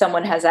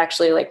someone has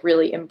actually like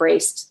really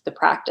embraced the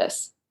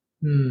practice.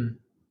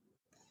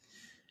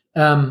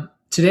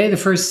 Today, the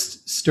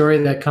first story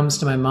that comes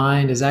to my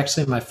mind is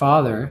actually my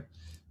father,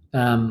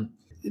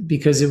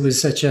 because it was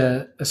such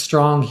a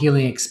strong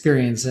healing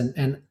experience.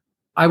 And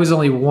I was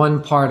only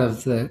one part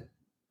of the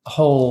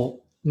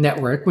whole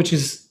network, which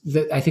is,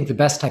 I think, the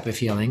best type of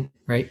healing,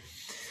 right?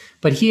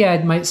 But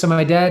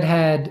my dad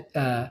had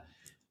a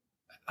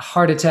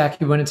heart attack.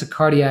 He went into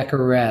cardiac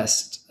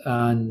arrest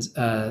on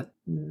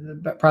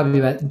probably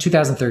about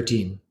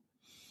 2013.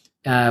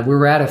 We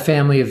were at a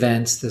family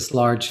event, this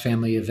large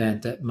family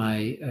event that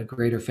my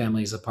greater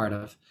family is a part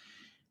of.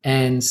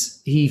 And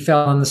he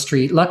fell on the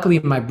street. Luckily,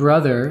 my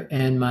brother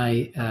and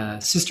my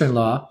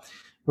sister-in-law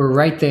were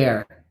right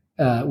there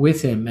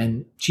with him.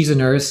 And she's a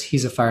nurse,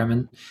 he's a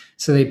fireman.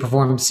 So they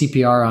performed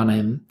CPR on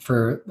him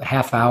for a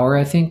half hour,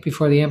 I think,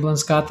 before the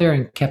ambulance got there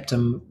and kept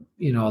him,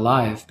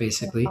 alive,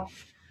 basically.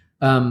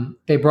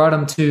 They brought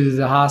him to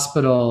the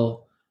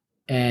hospital,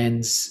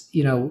 and,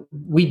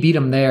 we beat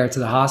him there to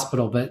the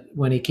hospital. But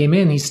when he came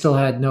in, he still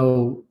had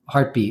no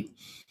heartbeat.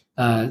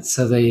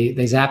 So they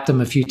zapped him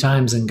a few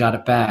times and got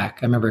it back.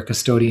 I remember a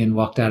custodian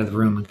walked out of the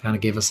room and kind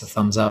of gave us a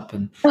thumbs up.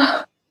 And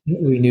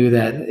we knew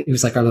that he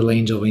was like our little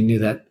angel. We knew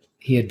that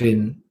he had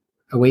been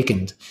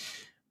awakened.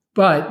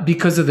 But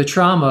because of the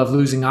trauma of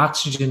losing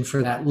oxygen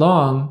for that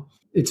long,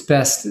 it's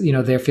best,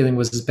 their feeling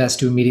was it's best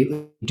to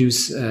immediately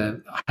induce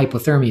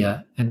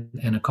hypothermia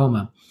and a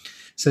coma.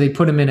 So they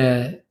put him in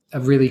a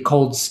really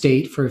cold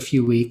state for a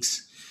few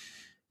weeks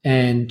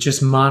and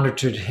just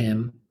monitored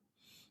him.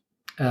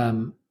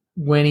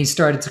 When he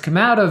started to come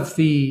out of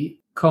the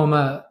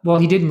coma, well,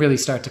 he didn't really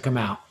start to come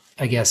out,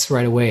 I guess,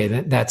 right away.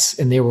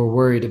 And they were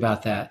worried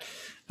about that.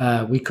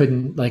 We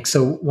couldn't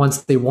so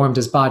once they warmed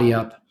his body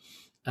up,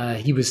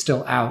 he was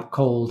still out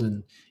cold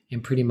and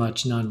pretty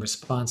much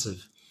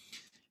non-responsive.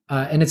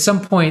 And at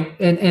some point,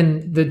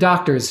 and the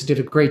doctors did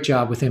a great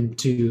job with him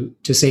to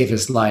save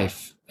his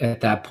life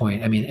at that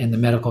point. I mean, and the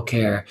medical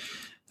care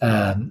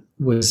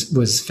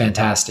was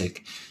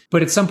fantastic.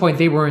 But at some point,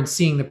 they weren't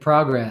seeing the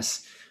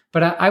progress.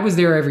 But I was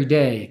there every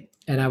day,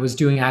 and I was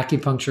doing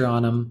acupuncture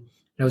on him.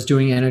 And I was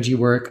doing energy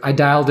work. I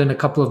dialed in a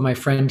couple of my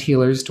friend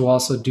healers to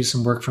also do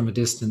some work from a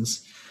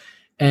distance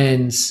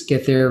and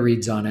get their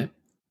reads on it.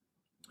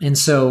 And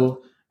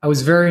so I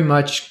was very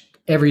much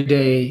every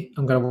day,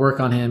 I'm going to work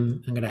on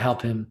him. I'm going to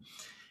help him.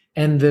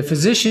 And the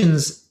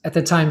physicians at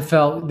the time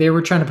felt they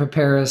were trying to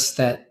prepare us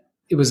that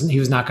he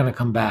was not going to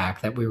come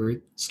back, that we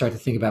were start to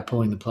think about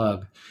pulling the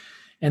plug.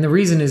 And the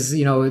reason is,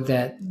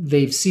 that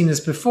they've seen this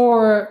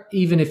before.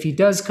 Even if he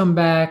does come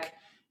back,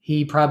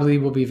 he probably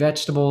will be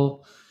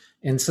vegetable.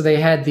 And so they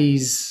had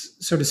these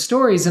sort of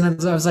stories. And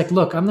I was like,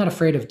 look, I'm not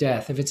afraid of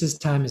death. If it's his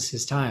time, it's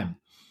his time.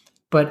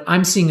 But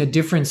I'm seeing a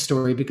different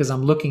story because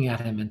I'm looking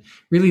at him. And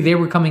really, they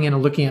were coming in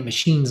and looking at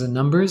machines and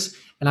numbers.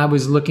 And I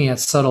was looking at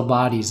subtle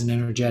bodies and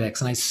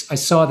energetics. And I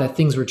saw that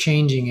things were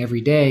changing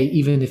every day,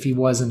 even if he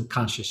wasn't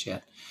conscious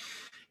yet.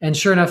 And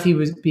sure enough,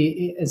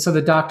 and so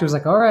the doctor was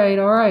like, all right,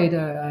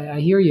 I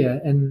hear you.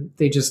 And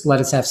they just let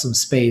us have some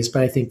space.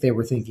 But I think they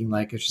were thinking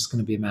like, it's just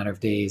going to be a matter of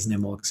days and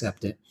then we'll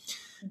accept it.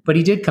 But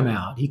he did come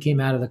out. He came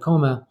out of the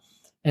coma.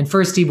 And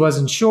first he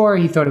wasn't sure.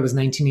 He thought it was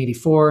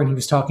 1984. And he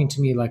was talking to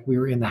me like we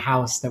were in the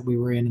house that we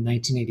were in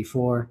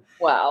 1984.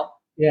 Wow.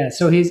 Yeah.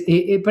 So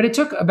but it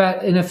took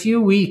in a few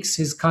weeks,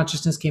 his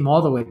consciousness came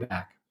all the way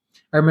back.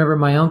 I remember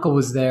my uncle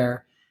was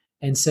there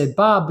and said,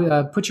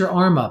 Bob, put your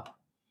arm up.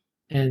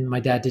 And my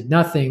dad did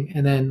nothing.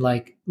 And then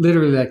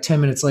literally 10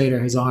 minutes later,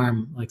 his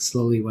arm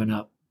slowly went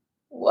up.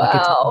 Wow.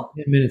 It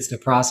took 10 minutes to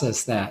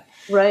process that.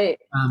 Right.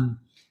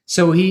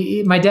 So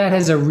my dad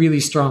has a really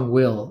strong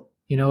will,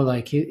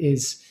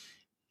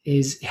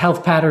 his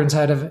health patterns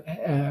out of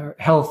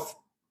health,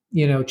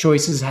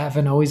 choices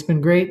haven't always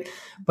been great,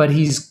 but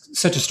he's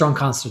such a strong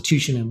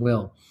constitution and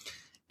will.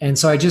 And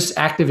so I just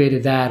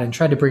activated that and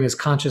tried to bring his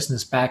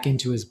consciousness back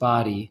into his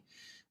body.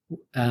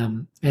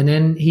 And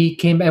then he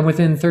came, and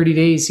within 30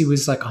 days, he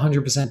was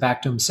 100%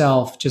 back to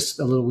himself, just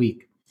a little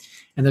weak.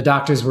 And the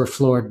doctors were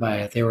floored by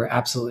it. They were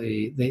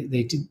absolutely,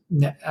 they did,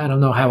 I don't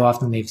know how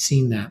often they've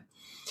seen that.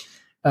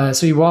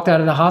 So he walked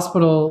out of the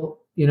hospital,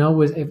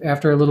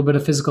 after a little bit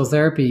of physical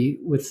therapy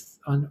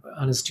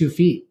on his 2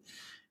 feet,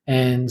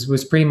 and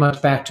was pretty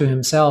much back to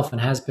himself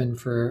and has been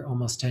for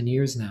almost 10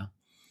 years now.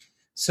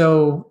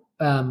 So,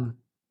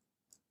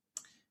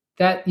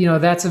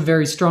 that's a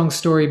very strong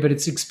story, but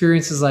it's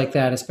experiences like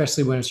that,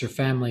 especially when it's your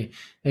family,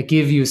 that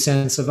give you a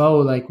sense of,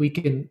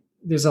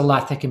 there's a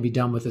lot that can be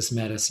done with this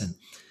medicine.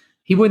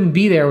 he wouldn't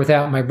be there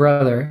without my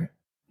brother,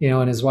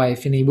 and his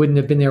wife, and he wouldn't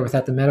have been there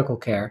without the medical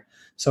care.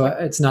 So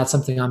it's not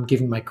something I'm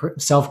giving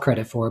myself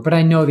credit for, but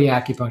I know the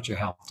acupuncture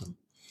helped him.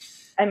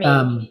 I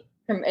mean,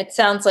 it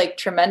sounds like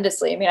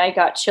tremendously. I mean, I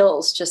got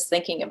chills just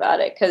thinking about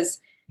it because,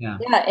 Yeah.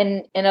 yeah,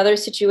 in other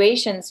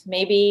situations,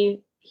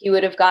 maybe he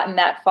would have gotten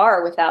that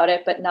far without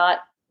it, but not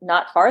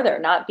farther,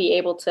 not be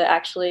able to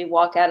actually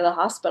walk out of the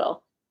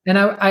hospital. And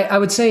I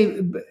would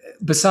say,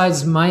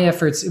 besides my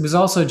efforts, it was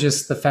also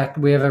just the fact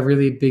that we have a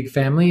really big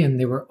family, and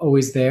they were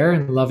always there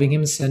and loving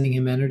him, sending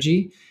him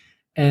energy.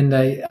 And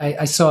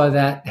I saw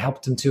that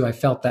helped him too. I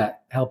felt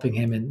that helping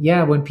him. And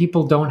yeah, when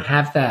people don't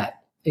have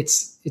that,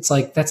 it's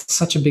like that's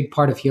such a big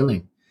part of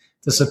healing,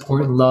 the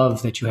support and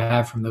love that you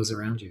have from those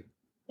around you.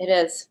 It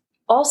is.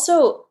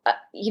 Also,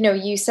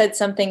 you said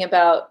something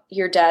about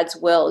your dad's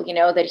will,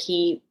 that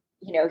he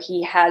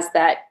has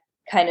that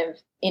kind of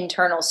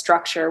internal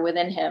structure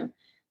within him.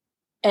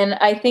 And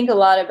I think a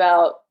lot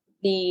about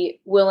the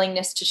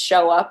willingness to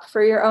show up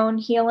for your own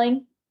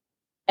healing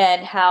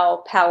and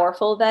how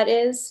powerful that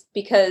is.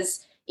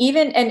 Because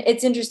and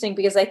it's interesting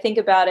because I think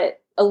about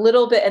it a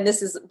little bit, and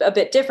this is a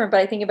bit different, but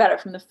I think about it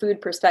from the food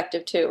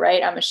perspective too,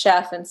 right? I'm a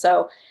chef. And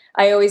so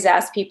I always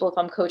ask people if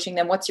I'm coaching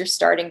them, what's your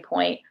starting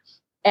point?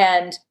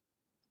 And,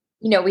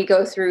 we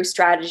go through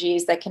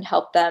strategies that can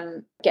help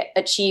them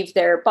achieve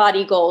their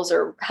body goals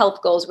or health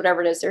goals,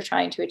 whatever it is they're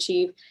trying to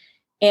achieve.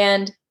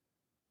 And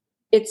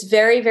it's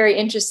very, very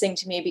interesting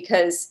to me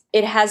because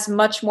it has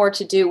much more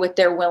to do with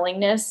their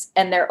willingness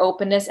and their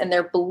openness and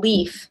their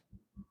belief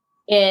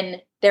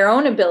in their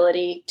own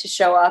ability to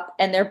show up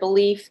and their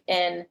belief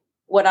in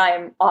what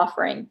I'm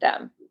offering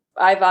them.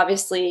 I've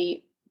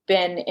obviously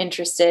been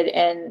interested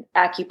in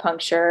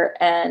acupuncture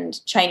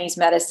and Chinese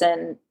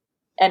medicine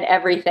and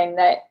everything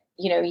that,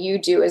 you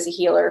do as a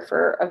healer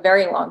for a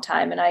very long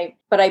time.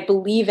 But I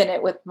believe in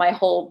it with my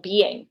whole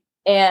being.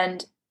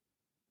 And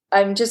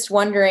I'm just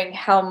wondering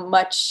how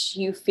much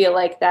you feel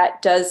like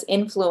that does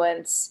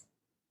influence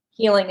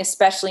healing,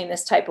 especially in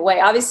this type of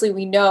way. Obviously,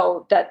 we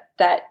know that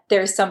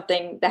there's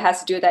something that has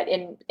to do with that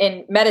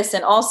in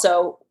medicine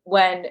also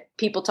when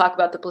people talk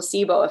about the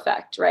placebo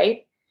effect,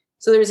 right?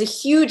 So there's a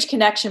huge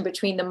connection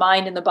between the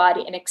mind and the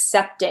body and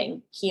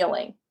accepting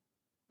healing.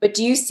 But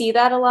do you see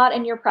that a lot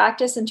in your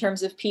practice in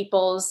terms of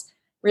people's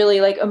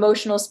really like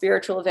emotional,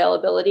 spiritual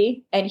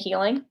availability and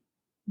healing?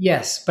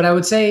 Yes, but I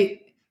would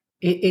say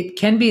it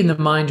can be in the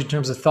mind in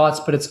terms of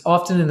thoughts, but it's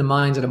often in the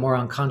mind in a more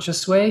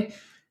unconscious way.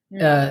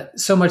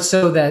 So much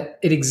so that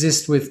it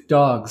exists with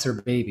dogs or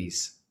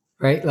babies,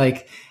 right?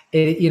 Like,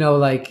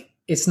 like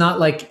it's not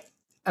like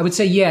I would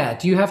say, yeah,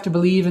 do you have to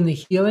believe in the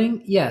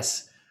healing?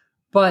 Yes,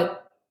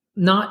 but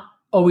not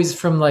always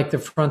from like the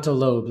frontal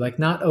lobe, like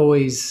not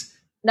always.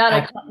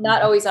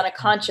 Not always on a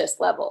conscious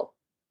level.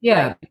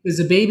 Yeah, right? because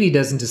a baby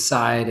doesn't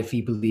decide if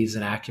he believes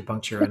in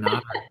acupuncture or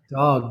not, or a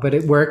dog, but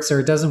it works or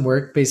it doesn't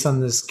work based on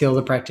the skill of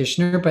the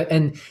practitioner.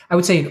 And I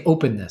would say an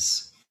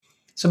openness.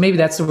 So maybe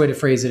that's the way to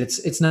phrase it.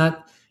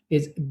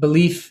 It's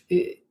belief,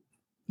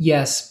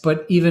 yes,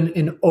 but even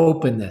in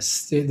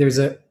openness, there's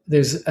a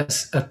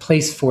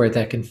place for it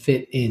that can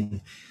fit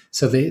in.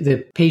 So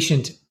the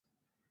patient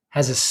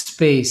has a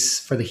space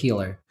for the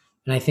healer.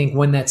 And I think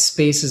when that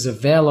space is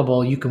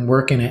available, you can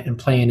work in it and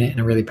play in it in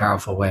a really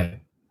powerful way.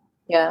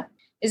 Yeah.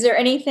 Is there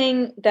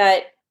anything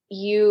that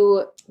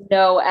you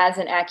know as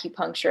an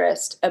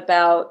acupuncturist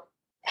about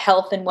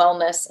health and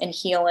wellness and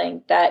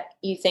healing that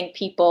you think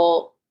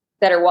people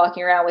that are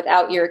walking around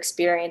without your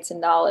experience and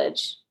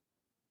knowledge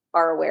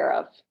are aware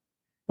of?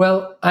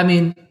 Well, I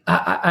mean,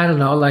 I don't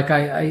know. Like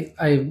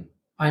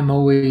I'm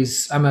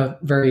a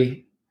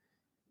very,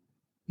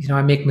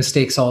 I make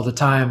mistakes all the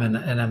time,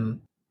 and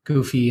I'm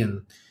goofy,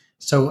 and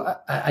so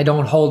I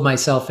don't hold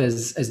myself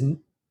as in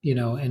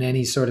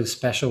any sort of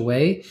special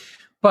way.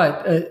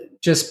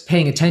 But just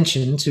paying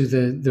attention to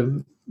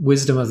the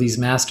wisdom of these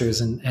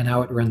masters and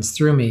how it runs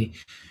through me,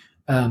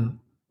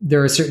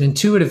 there are certain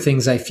intuitive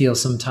things I feel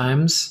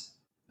sometimes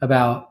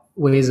about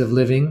ways of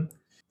living,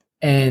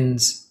 and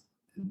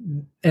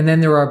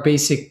then there are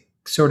basic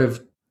sort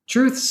of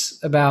truths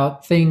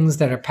about things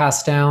that are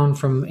passed down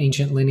from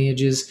ancient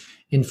lineages.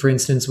 For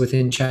instance,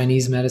 within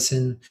Chinese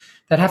medicine,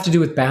 that have to do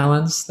with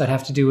balance, that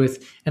have to do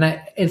with, and I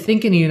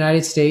think in the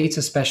United States,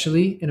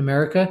 especially in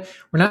America,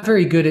 we're not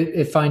very good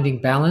at finding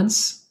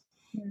balance,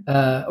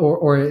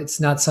 or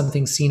it's not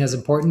something seen as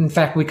important. In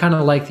fact, we kind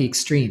of like the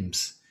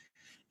extremes,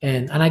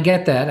 and I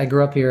get that. I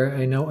grew up here.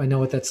 I know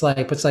what that's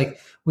like. But it's like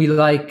we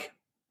like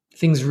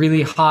things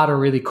really hot or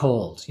really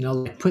cold.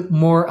 Like put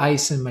more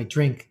ice in my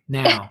drink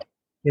now.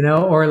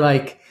 Or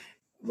like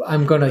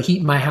I'm going to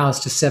heat my house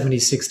to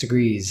 76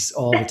 degrees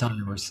all the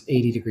time, or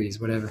 80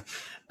 degrees, whatever.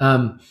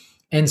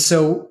 And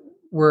so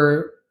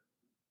we're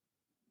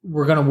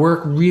going to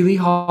work really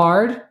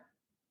hard,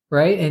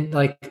 right? And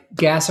like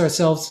gas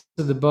ourselves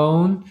to the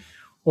bone,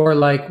 or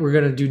like we're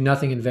going to do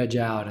nothing and veg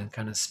out and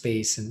kind of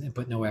space and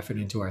put no effort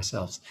into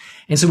ourselves.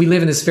 And so we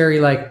live in this very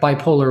like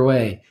bipolar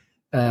way,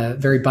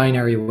 very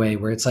binary way,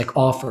 where it's like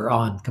off or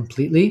on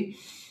completely.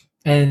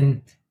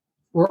 And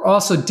we're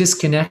also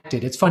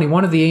disconnected. It's funny.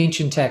 One of the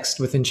ancient texts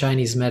within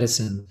Chinese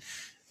medicine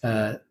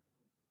uh,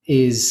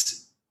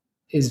 is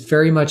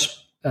very much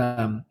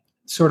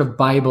sort of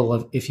Bible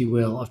of, if you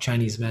will, of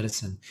Chinese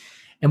medicine.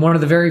 And one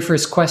of the very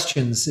first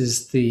questions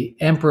is the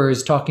emperor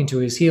is talking to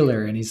his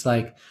healer, and he's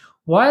like,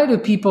 "Why do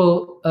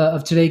people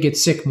of today get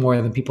sick more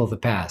than people of the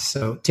past?"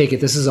 So take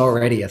it. This is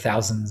already a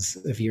thousands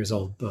of years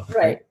old book,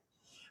 Right.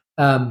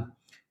 Um,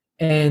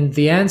 and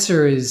the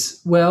answer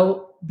is,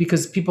 well,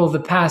 because people of the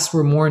past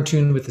were more in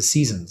tune with the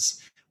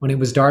seasons. When it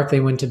was dark, they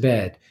went to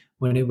bed.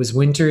 When it was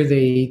winter,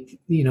 they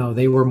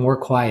were more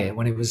quiet.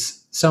 When it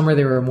was summer,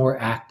 they were more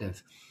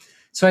active.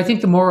 So I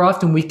think the more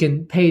often we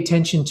can pay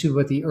attention to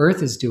what the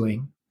earth is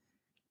doing,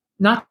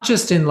 not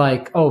just in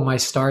like, oh, my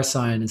star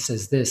sign, it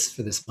says this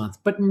for this month,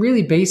 but in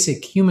really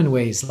basic human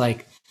ways,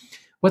 like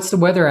what's the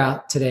weather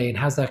out today and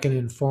how's that going to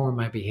inform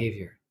my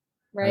behavior?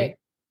 Right.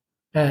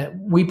 Right.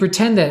 We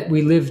pretend that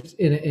we lived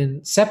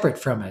in separate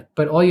from it,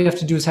 but all you have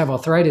to do is have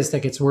arthritis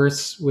that gets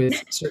worse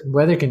with certain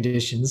weather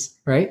conditions,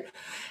 right?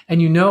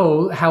 And you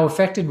know how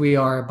affected we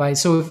are by.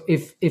 So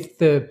if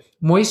the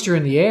moisture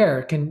in the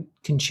air can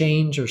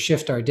change or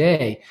shift our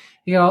day,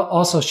 it can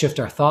also shift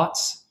our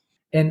thoughts.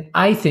 And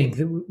I think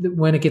that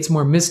when it gets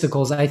more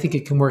mystical, I think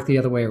it can work the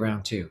other way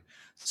around too.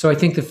 So I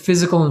think the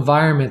physical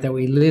environment that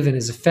we live in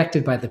is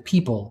affected by the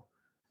people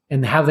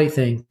and how they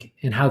think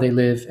and how they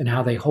live and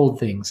how they hold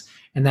things.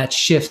 And that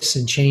shifts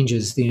and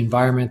changes the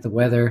environment, the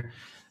weather,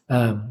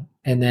 and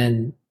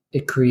then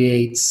it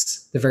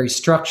creates the very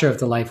structure of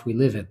the life we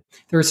live in.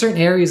 There are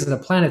certain areas of the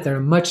planet that are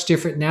much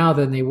different now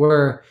than they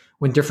were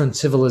when different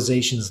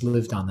civilizations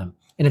lived on them.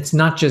 And it's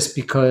not just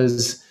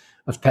because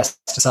of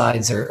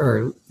pesticides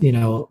or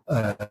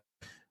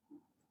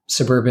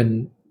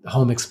suburban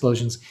home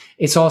explosions.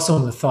 It's also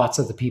in the thoughts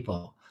of the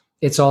people.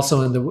 It's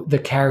also in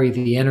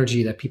the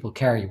energy that people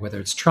carry, whether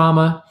it's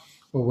trauma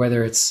or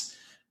whether it's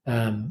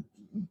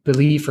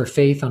belief or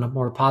faith on a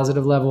more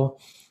positive level.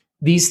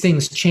 These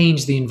things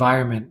change the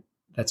environment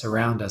that's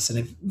around us, and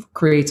it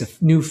creates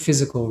a new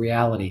physical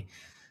reality.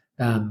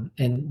 And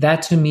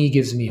that to me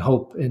gives me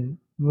hope. And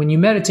when you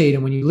meditate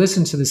and when you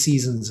listen to the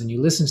seasons and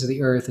you listen to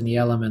the earth and the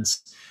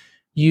elements,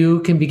 you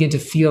can begin to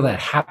feel that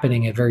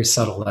happening at very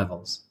subtle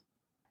levels.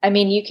 I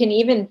mean, you can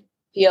even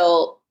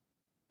feel,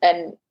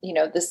 and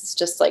this is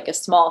just like a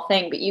small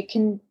thing, but you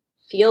can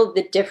feel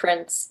the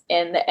difference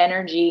in the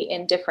energy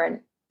in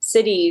different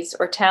cities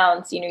or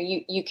towns.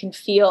 You can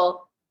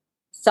feel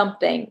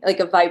something like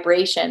a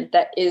vibration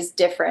that is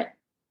different,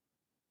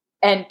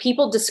 and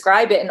people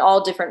describe it in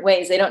all different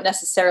ways. They don't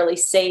necessarily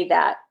say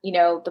that,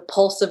 the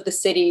pulse of the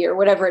city or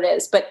whatever it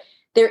is, but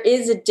there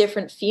is a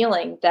different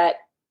feeling that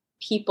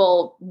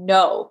people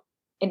know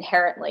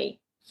inherently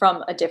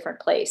from a different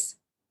place.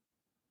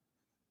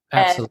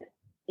 Absolutely.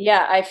 And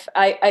yeah,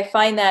 I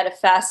find that a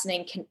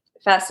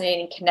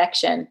fascinating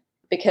connection,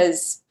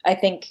 because I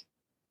think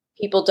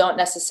people don't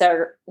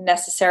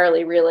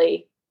necessarily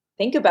really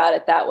think about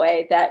it that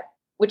way,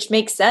 which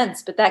makes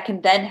sense, but that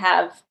can then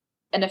have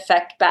an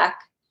effect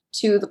back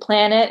to the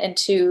planet and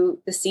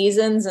to the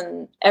seasons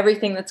and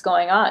everything that's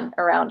going on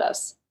around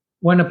us.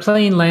 When a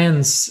plane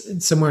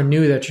lands somewhere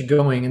new that you're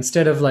going,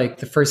 instead of like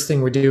the first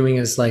thing we're doing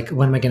is like,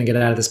 when am I going to get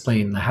out of this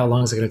plane? How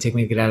long is it going to take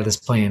me to get out of this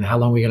plane? How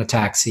long are we going to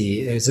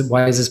taxi?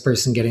 Why is this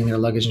person getting their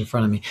luggage in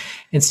front of me?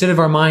 Instead of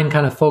our mind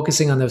kind of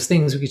focusing on those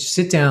things, we could just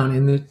sit down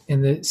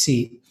in the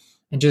seat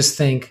and just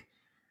think,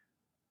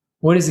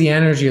 what is the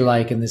energy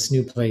like in this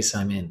new place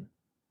I'm in?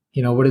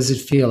 What does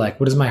it feel like?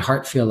 What does my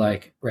heart feel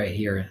like right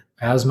here?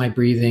 How's my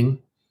breathing?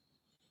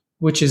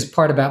 Which is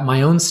part about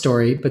my own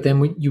story, but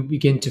then you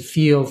begin to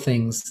feel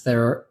things that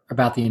are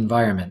about the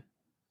environment.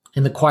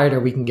 And the quieter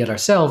we can get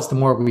ourselves, the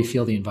more we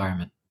feel the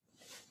environment.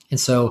 And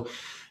so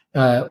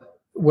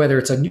whether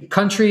it's a new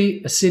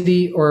country, a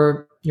city,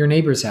 or your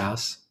neighbor's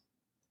house,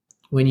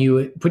 when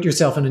you put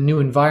yourself in a new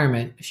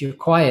environment, if you're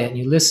quiet and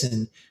you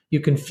listen,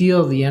 you can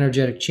feel the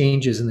energetic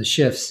changes and the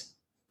shifts.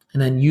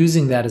 And then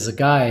using that as a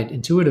guide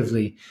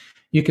intuitively,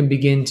 you can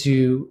begin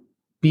to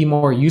be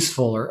more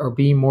useful or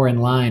be more in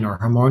line or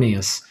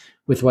harmonious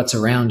with what's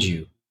around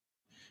you,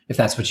 if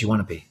that's what you want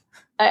to be.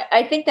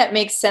 I think that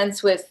makes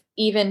sense with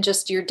even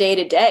just your day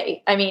to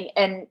day. I mean,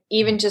 and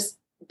even just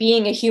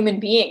being a human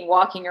being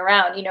walking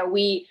around,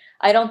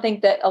 I don't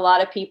think that a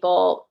lot of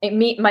people,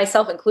 me,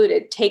 myself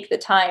included, take the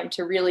time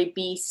to really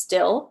be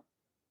still.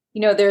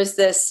 There's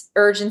this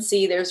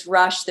urgency, there's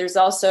rush. There's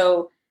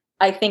also,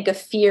 I think, a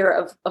fear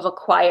of a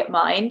quiet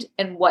mind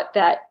and what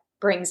that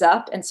brings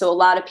up. And so a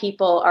lot of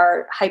people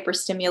are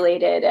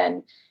hyperstimulated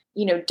and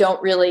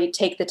don't really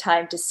take the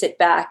time to sit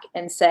back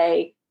and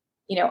say,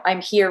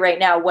 I'm here right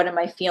now. What am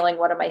I feeling?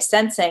 What am I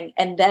sensing?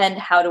 And then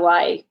how do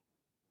I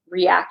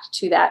react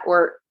to that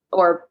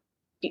or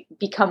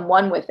become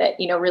one with it,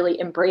 really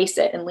embrace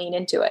it and lean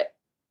into it?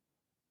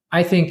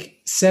 I think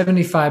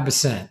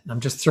 75%, I'm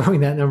just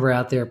throwing that number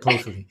out there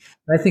playfully.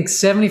 I think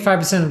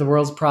 75% of the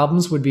world's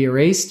problems would be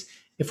erased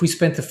if we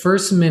spent the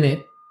first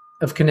minute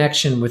of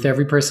connection with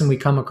every person we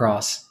come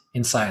across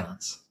in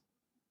silence.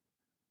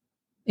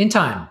 In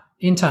time.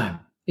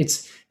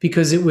 It's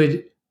because it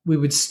would we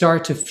would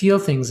start to feel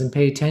things and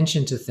pay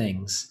attention to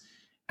things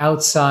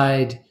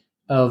outside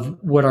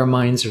of what our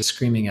minds are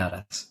screaming at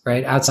us,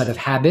 right? Outside of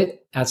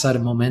habit, outside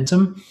of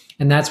momentum.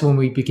 And that's when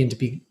we begin to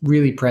be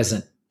really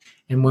present.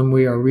 And when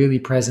we are really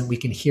present, we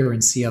can hear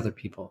and see other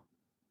people.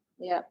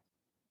 Yeah.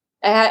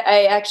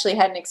 I actually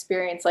had an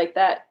experience like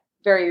that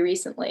very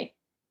recently.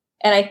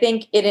 And I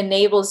think it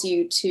enables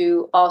you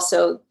to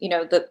also,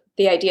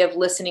 the idea of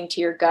listening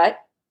to your gut,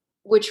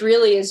 which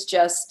really is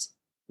just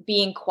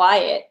being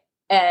quiet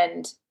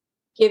and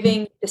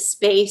giving the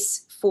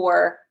space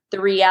for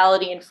the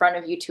reality in front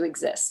of you to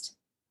exist.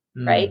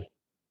 Right.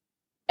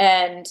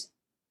 And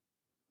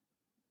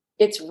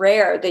it's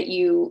rare that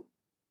you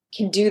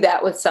can do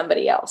that with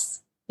somebody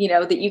else,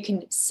 that you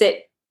can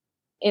sit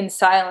in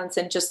silence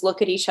and just look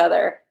at each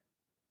other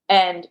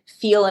and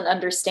feel an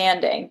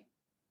understanding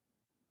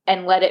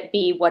and let it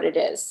be what it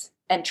is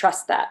and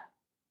trust that.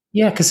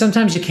 Yeah, because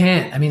sometimes you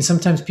can't. I mean,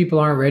 sometimes people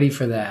aren't ready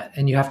for that,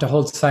 and you have to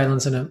hold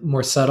silence in a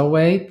more subtle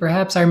way,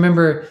 perhaps. I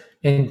remember,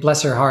 and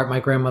bless her heart, my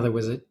grandmother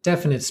was a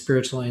definite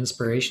spiritual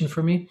inspiration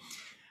for me.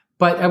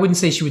 But I wouldn't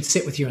say she would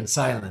sit with you in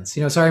silence.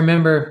 So I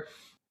remember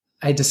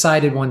I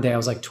decided one day, I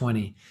was like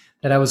 20,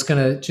 that I was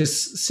going to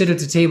just sit at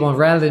the table, and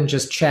rather than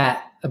just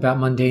chat about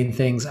mundane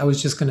things, I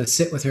was just going to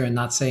sit with her and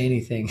not say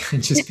anything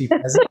and just be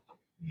present.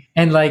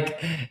 And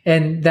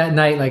that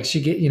night,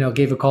 she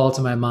gave a call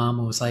to my mom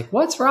and was like,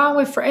 "What's wrong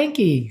with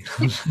Frankie?"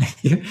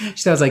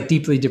 She was like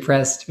deeply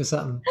depressed or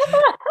something.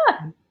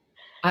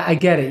 I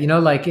get it.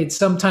 It's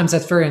sometimes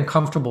that's very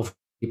uncomfortable for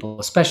people,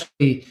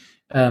 especially,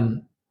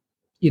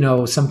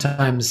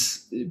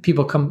 sometimes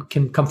people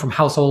can come from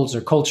households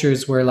or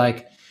cultures where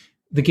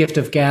the gift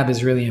of gab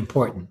is really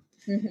important.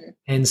 Mm-hmm.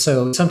 And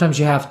so sometimes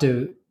you have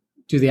to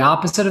do the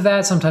opposite of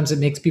that. Sometimes it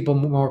makes people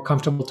more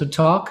comfortable to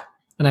talk.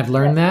 And I've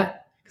learned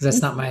that because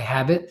that's not my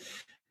habit.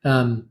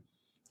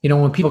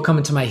 When people come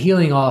into my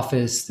healing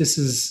office, this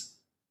is,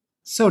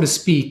 so to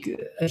speak,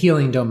 a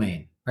healing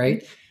domain,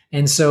 right?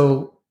 And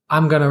so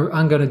I'm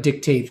gonna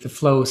dictate the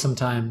flow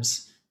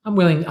sometimes.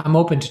 I'm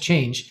open to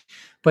change,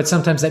 but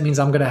sometimes that means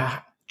I'm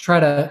gonna try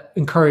to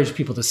encourage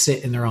people to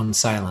sit in their own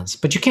silence.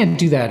 But you can't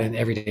do that in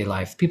everyday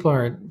life. They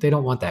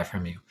don't want that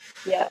from you.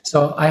 Yeah.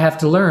 So I have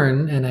to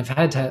learn, and I've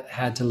had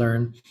to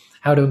learn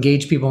how to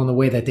engage people in the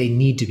way that they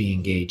need to be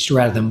engaged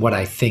rather than what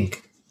I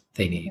think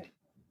they need.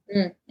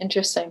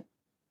 Interesting.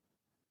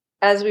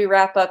 As we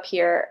wrap up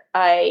here,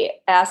 I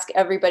ask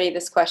everybody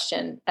this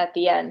question at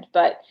the end,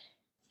 but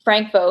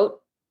Frank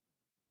Vogt,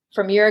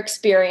 from your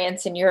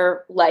experience in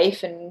your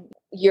life and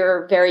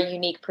your very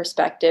unique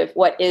perspective,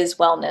 what is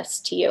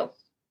wellness to you?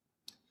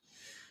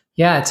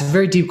 Yeah, it's a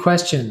very deep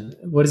question.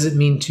 What does it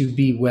mean to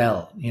be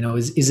well?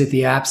 Is it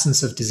the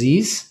absence of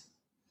disease,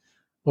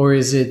 or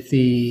is it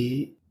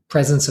the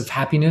presence of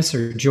happiness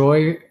or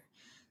joy?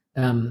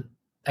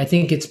 I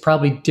think it's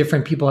probably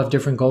different. People have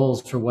different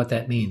goals for what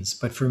that means.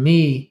 But for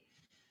me,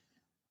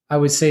 I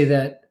would say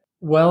that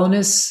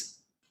wellness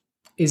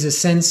is a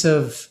sense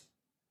of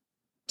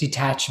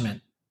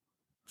detachment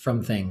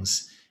from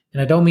things.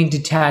 And I don't mean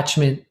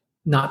detachment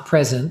not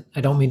present.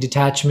 I don't mean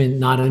detachment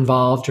not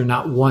involved or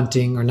not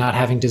wanting or not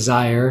having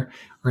desire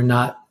or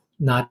not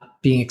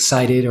being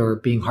excited or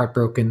being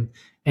heartbroken,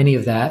 any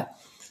of that.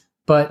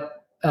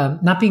 But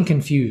not being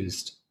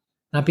confused,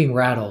 not being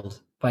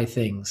rattled by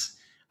things.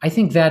 I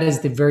think that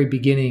is the very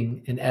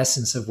beginning and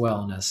essence of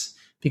wellness,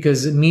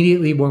 because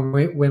immediately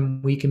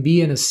when we can be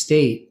in a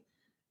state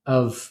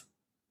of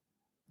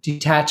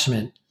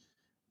detachment,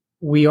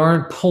 we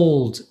aren't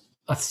pulled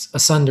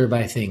asunder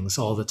by things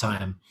all the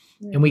time.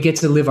 And we get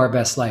to live our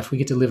best life. We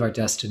get to live our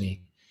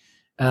destiny.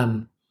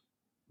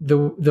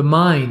 The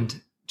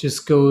mind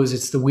just goes,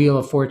 it's the wheel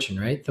of fortune,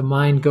 right? The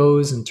mind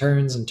goes and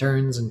turns and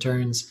turns and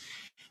turns.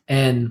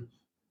 And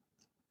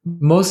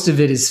most of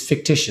it is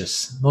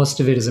fictitious. Most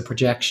of it is a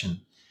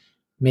projection,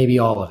 maybe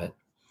all of it.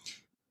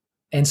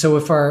 And so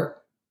if our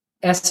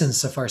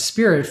essence of our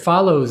spirit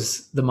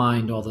follows the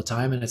mind all the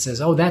time and it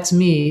says, oh, that's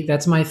me,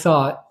 that's my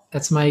thought,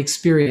 that's my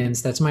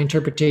experience, that's my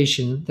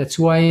interpretation, that's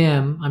who I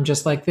am, I'm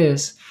just like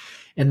this,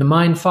 and the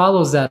mind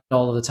follows that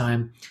all of the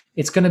time,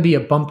 it's going to be a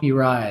bumpy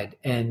ride.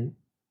 And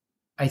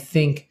I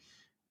think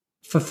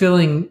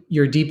fulfilling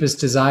your deepest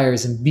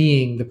desires and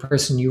being the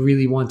person you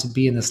really want to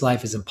be in this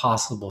life is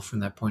impossible from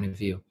that point of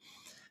view.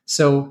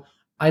 So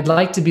I'd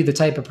like to be the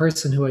type of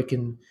person who I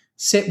can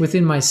sit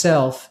within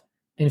myself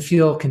and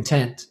feel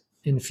content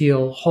and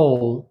feel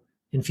whole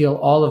and feel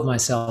all of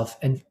myself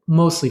and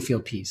mostly feel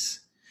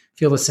peace,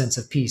 feel a sense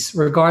of peace,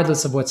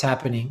 regardless of what's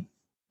happening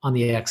on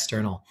the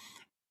external.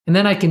 And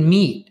then I can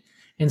meet.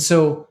 And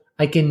so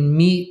I can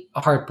meet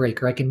a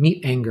heartbreak, or I can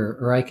meet anger,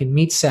 or I can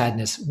meet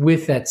sadness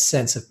with that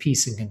sense of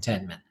peace and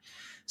contentment.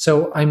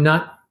 So I'm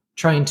not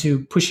trying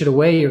to push it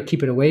away or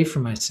keep it away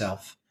from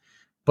myself,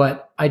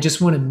 but I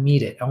just want to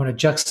meet it. I want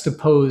to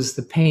juxtapose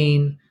the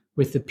pain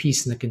with the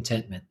peace and the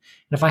contentment.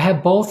 And if I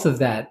have both of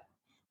that,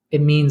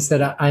 it means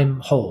that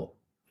I'm whole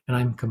and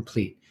I'm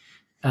complete.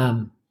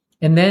 And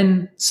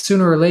then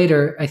sooner or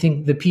later, I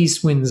think the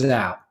peace wins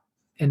out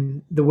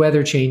and the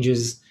weather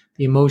changes,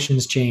 the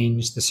emotions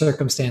change, the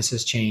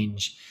circumstances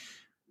change.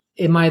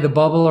 am I the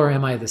bubble or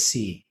am I the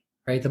sea?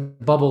 Right? The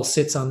bubble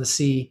sits on the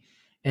sea.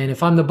 And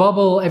if I'm the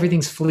bubble,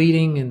 everything's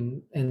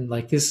fleeting and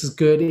like this is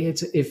good.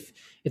 If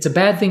it's a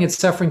bad thing, it's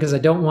suffering because I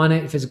don't want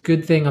it. If it's a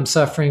good thing, I'm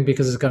suffering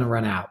because it's going to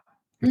run out.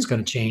 It's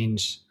going to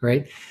change,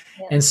 right?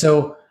 Yeah. And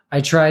so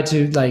I try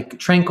to like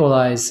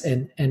tranquilize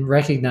and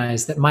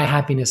recognize that my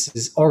happiness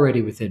is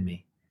already within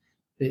me.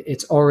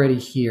 It's already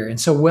here. And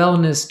so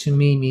wellness to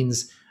me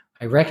means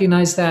I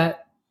recognize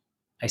that,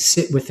 I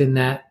sit within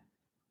that,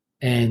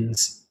 and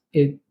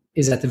it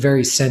is at the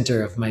very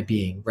center of my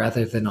being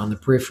rather than on the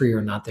periphery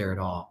or not there at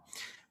all.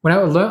 When I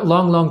was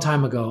long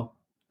time ago,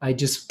 I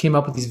just came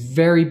up with these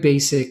very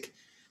basic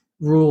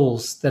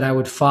rules that I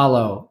would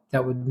follow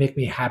that would make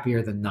me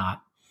happier than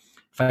not,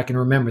 if I can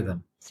remember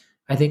them.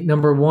 I think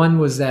number one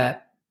was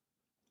that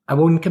I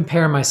wouldn't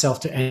compare myself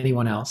to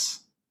anyone else,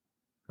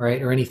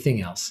 right? Or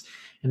anything else.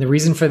 And the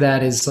reason for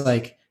that is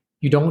like,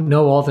 you don't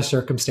know all the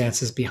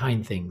circumstances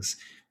behind things.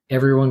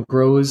 Everyone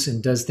grows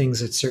and does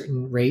things at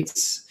certain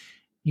rates.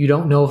 You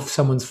don't know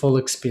someone's full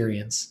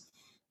experience.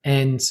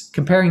 And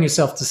comparing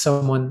yourself to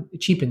someone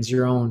cheapens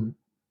your own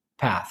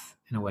path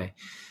in a way.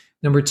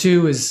 Number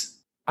two is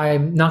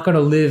I'm not going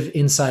to live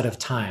inside of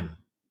time.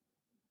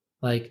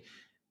 Like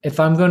if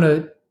I'm going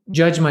to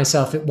judge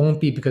myself, it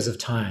won't be because of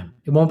time.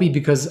 It won't be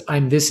because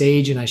I'm this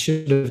age and I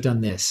should have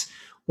done this,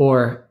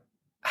 or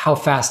how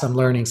fast I'm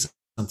learning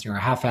something, or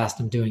how fast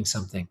I'm doing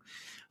something.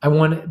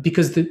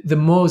 Because the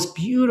most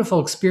beautiful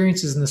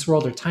experiences in this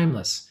world are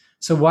timeless.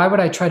 So why would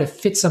I try to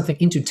fit something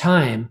into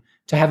time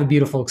to have a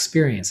beautiful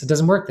experience? It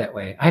doesn't work that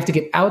way. I have to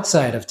get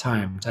outside of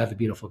time to have a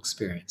beautiful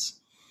experience.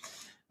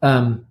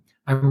 I'm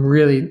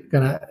really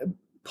gonna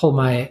pull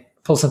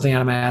something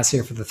out of my ass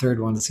here for the third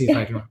one to see if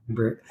I can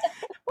remember it.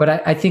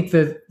 But I think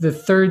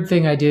the third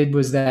thing I did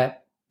was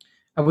that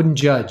I wouldn't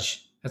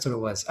judge. That's what it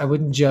was. I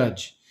wouldn't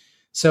judge.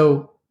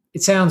 So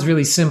it sounds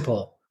really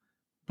simple,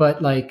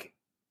 but like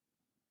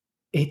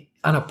it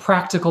on a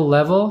practical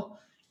level,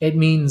 it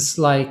means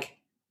like,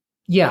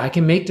 yeah, I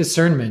can make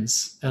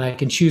discernments and I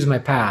can choose my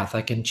path.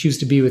 I can choose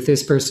to be with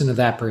this person or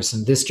that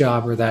person, this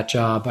job or that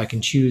job. I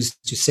can choose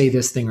to say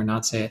this thing or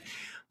not say it.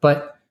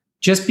 But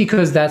just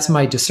because that's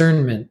my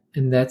discernment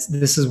and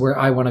this is where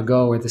I want to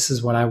go or this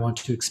is what I want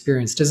to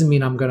experience doesn't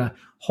mean I'm going to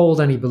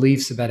hold any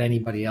beliefs about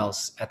anybody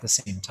else at the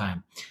same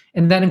time.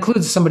 And that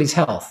includes somebody's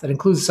health. That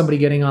includes somebody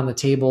getting on the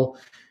table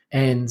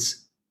and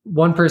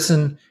one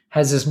person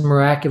has this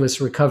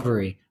miraculous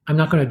recovery. I'm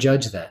not going to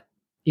judge that.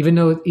 Even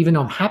though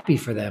I'm happy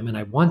for them and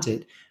I want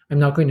it, I'm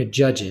not going to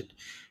judge it.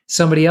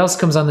 Somebody else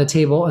comes on the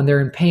table and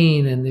they're in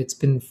pain and it's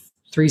been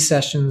 3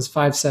 sessions,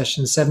 5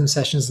 sessions, 7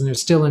 sessions, and they're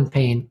still in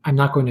pain. I'm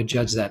not going to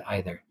judge that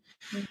either.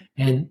 Mm-hmm.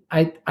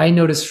 And I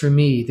noticed for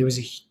me, there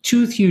was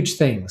 2 huge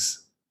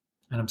things,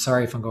 and I'm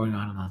sorry if I'm going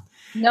on and on.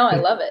 No, I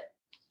love it.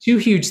 2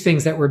 huge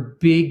things that were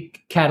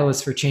big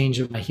catalysts for change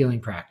in my healing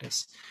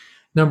practice.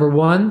 Number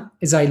one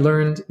is I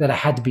learned that I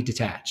had to be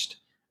detached.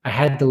 I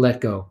had to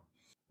let go.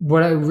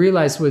 What I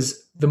realized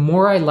was the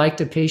more I liked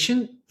a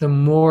patient, the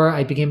more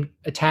I became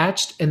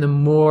attached and the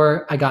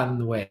more I got in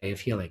the way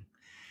of healing.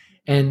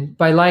 And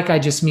by like, I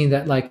just mean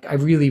that like, I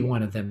really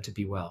wanted them to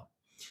be well.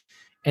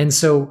 And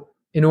so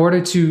in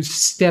order to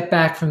step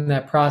back from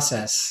that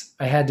process,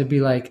 I had to be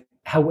like,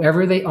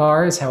 however they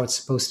are is how it's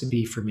supposed to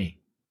be for me.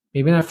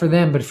 Maybe not for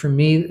them, but for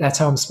me, that's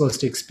how I'm supposed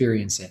to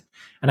experience it.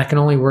 And I can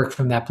only work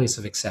from that place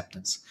of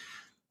acceptance.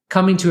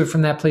 Coming to it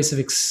from that place of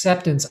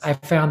acceptance, I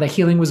found that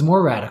healing was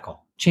more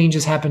radical.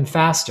 Changes happened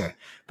faster,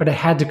 but it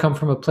had to come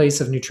from a place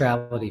of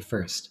neutrality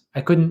first.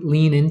 I couldn't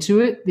lean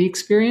into it, the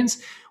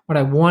experience. When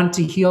I want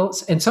to heal,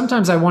 and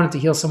sometimes I wanted to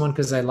heal someone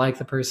because I like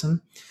the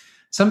person.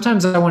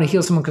 Sometimes I want to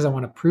heal someone because I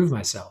want to prove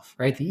myself,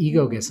 right? The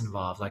ego gets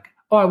involved. Like,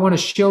 oh, I want to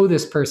show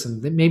this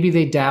person that maybe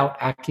they doubt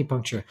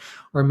acupuncture,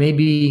 or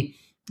maybe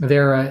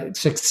they're a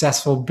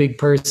successful big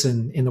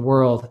person in the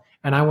world,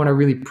 and I want to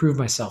really prove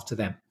myself to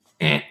them.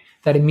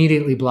 That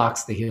immediately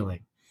blocks the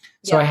healing.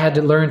 So I had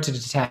to learn to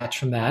detach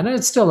from that. And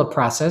it's still a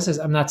process.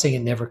 I'm not saying it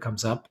never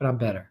comes up, but I'm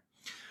better.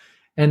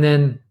 And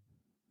then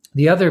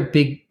the other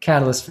big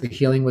catalyst for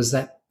healing was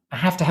that I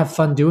have to have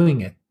fun doing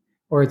it,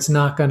 or it's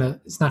not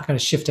gonna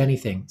shift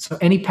anything. So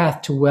any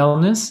path to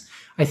wellness,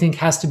 I think,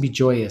 has to be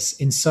joyous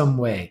in some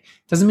way.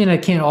 Doesn't mean I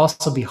can't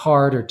also be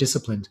hard or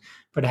disciplined,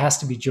 but it has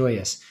to be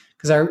joyous.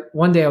 Because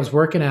one day I was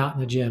working out in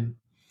the gym,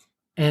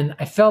 and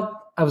I felt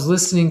I was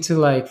listening to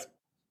like,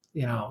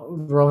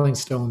 Rolling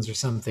Stones or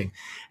something,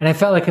 and I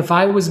felt like if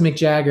I was Mick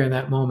Jagger in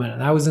that moment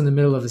and I was in the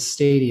middle of a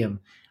stadium,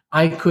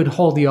 I could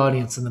hold the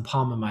audience in the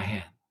palm of my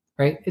hand.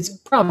 Right? It's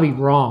probably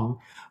wrong,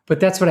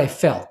 but that's what I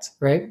felt,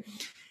 right?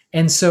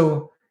 And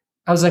so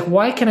I was like,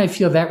 why can I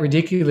feel that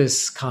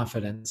ridiculous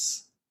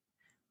confidence?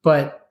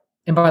 And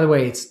by the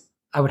way,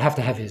 I would have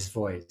to have his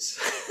voice.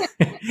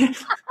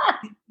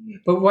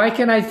 But why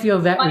can I feel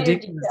that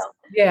ridiculous?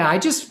 Yeah,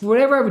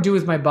 whatever I would do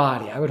with my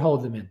body, I would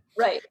hold them in.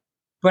 Right.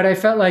 But I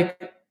felt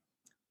like,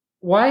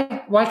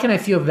 why can I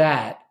feel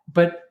that,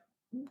 but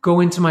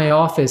go into my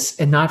office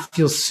and not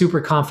feel super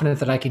confident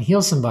that I can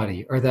heal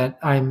somebody or that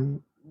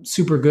I'm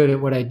super good at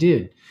what I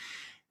did?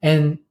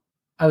 And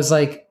I was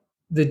like,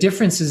 the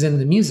difference is in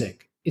the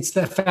music. It's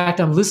the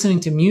fact I'm listening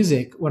to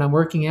music when I'm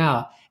working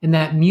out, and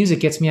that music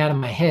gets me out of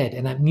my head,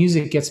 and that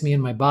music gets me in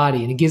my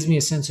body, and it gives me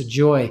a sense of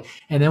joy.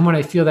 And then when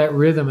I feel that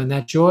rhythm and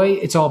that joy,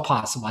 it's all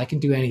possible. I can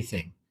do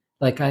anything.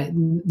 Like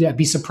I'd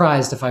be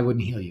surprised if I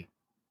wouldn't heal you,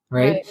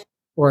 right? Right.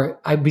 Or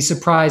I'd be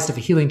surprised if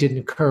a healing didn't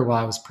occur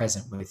while I was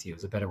present with you,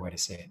 is a better way to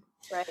say it.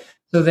 Right.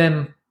 So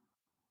then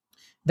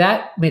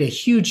that made a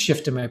huge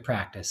shift in my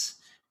practice,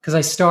 because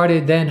I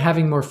started then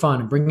having more fun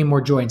and bringing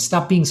more joy and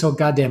stop being so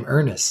goddamn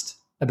earnest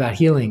about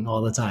healing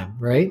all the time,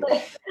 right?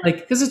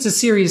 Like, because it's a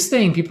serious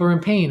thing. People are in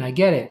pain. I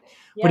get it.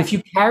 Yeah. But if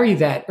you carry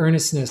that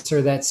earnestness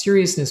or that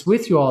seriousness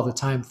with you all the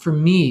time, for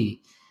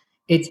me,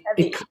 it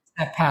cuts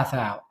that path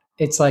out.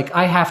 It's like,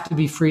 I have to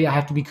be free. I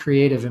have to be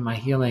creative in my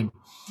healing.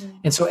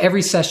 And so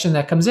every session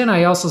that comes in,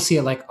 I also see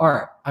it like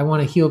art. I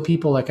want to heal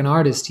people like an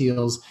artist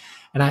heals.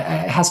 And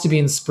it has to be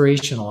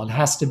inspirational. It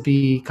has to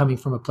be coming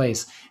from a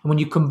place. And when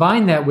you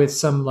combine that with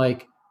some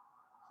like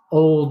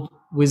old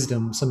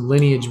wisdom, some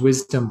lineage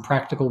wisdom,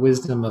 practical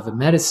wisdom of a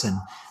medicine,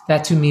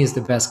 that to me is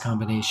the best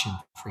combination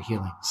for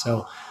healing.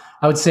 So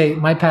I would say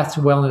my path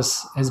to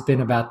wellness has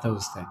been about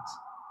those things.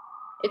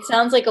 It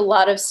sounds like a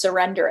lot of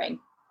surrendering,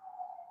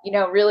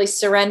 really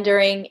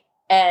surrendering.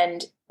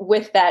 And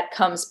with that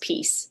comes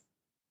peace,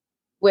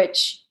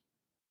 which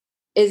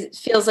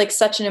feels like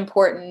such an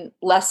important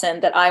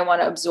lesson that I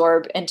want to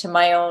absorb into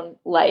my own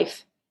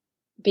life,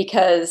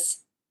 because,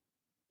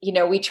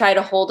 we try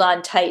to hold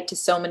on tight to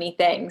so many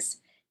things.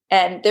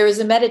 And there was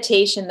a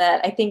meditation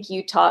that I think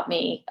you taught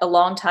me a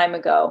long time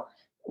ago,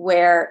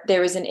 where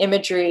there was an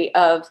imagery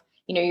of,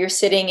 you're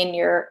sitting in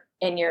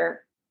your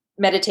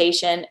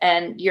meditation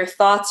and your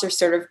thoughts are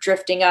sort of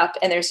drifting up,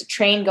 and there's a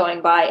train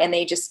going by and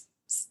they just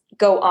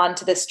go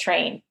onto this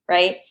train,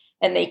 right?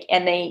 And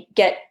they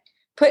get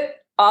put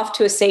off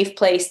to a safe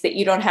place that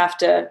you don't have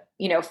to,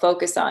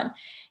 focus on.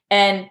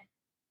 And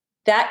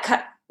that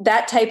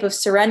type of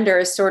surrender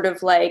is sort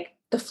of like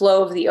the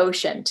flow of the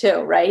ocean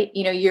too, right?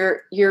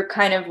 You're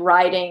kind of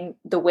riding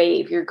the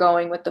wave, you're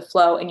going with the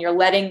flow, and you're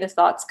letting the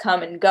thoughts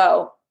come and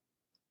go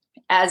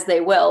as they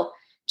will,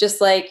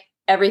 just like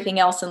everything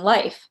else in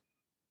life,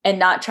 and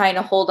not trying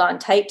to hold on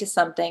tight to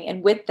something.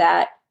 And with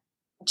that,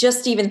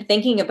 just even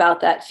thinking about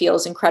that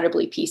feels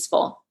incredibly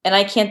peaceful. And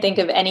I can't think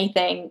of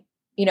anything,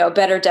 a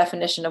better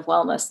definition of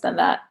wellness than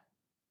that.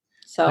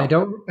 So I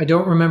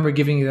don't remember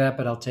giving you that,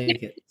 but I'll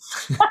take it.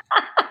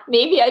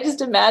 Maybe I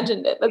just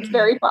imagined it. That's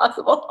very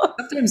possible.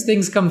 Sometimes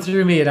things come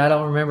through me and I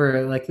don't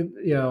remember, like,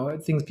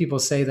 things people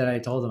say that I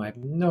told them. I have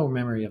no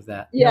memory of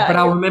that. Yeah. But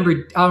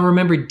I'll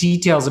remember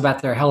details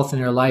about their health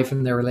and their life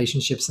and their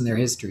relationships and their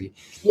history.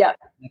 Yeah.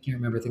 I can't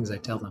remember things I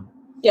tell them.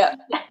 Yeah.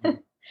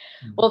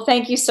 Well,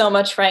 thank you so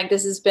much, Frank.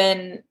 This has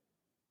been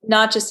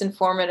not just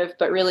informative,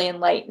 but really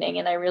enlightening.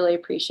 And I really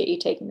appreciate you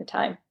taking the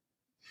time.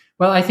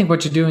 Well, I think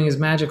what you're doing is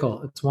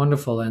magical. It's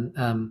wonderful.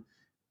 And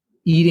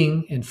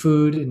eating and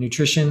food and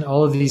nutrition,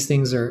 all of these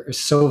things are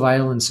so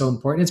vital and so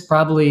important. It's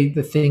probably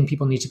the thing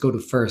people need to go to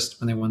first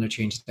when they want to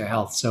change their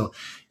health. So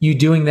you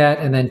doing that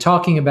and then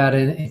talking about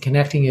it and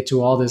connecting it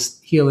to all this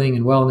healing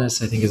and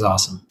wellness, I think is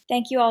awesome.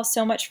 Thank you all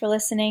so much for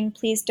listening.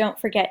 Please don't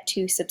forget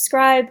to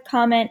subscribe,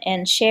 comment,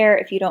 and share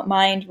if you don't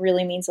mind. It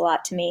really means a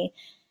lot to me.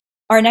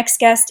 Our next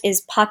guest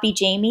is Poppy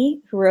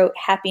Jamie, who wrote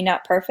Happy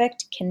Not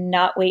Perfect.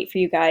 Cannot wait for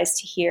you guys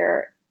to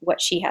hear what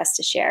she has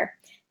to share.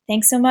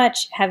 Thanks so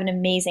much. Have an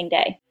amazing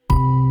day.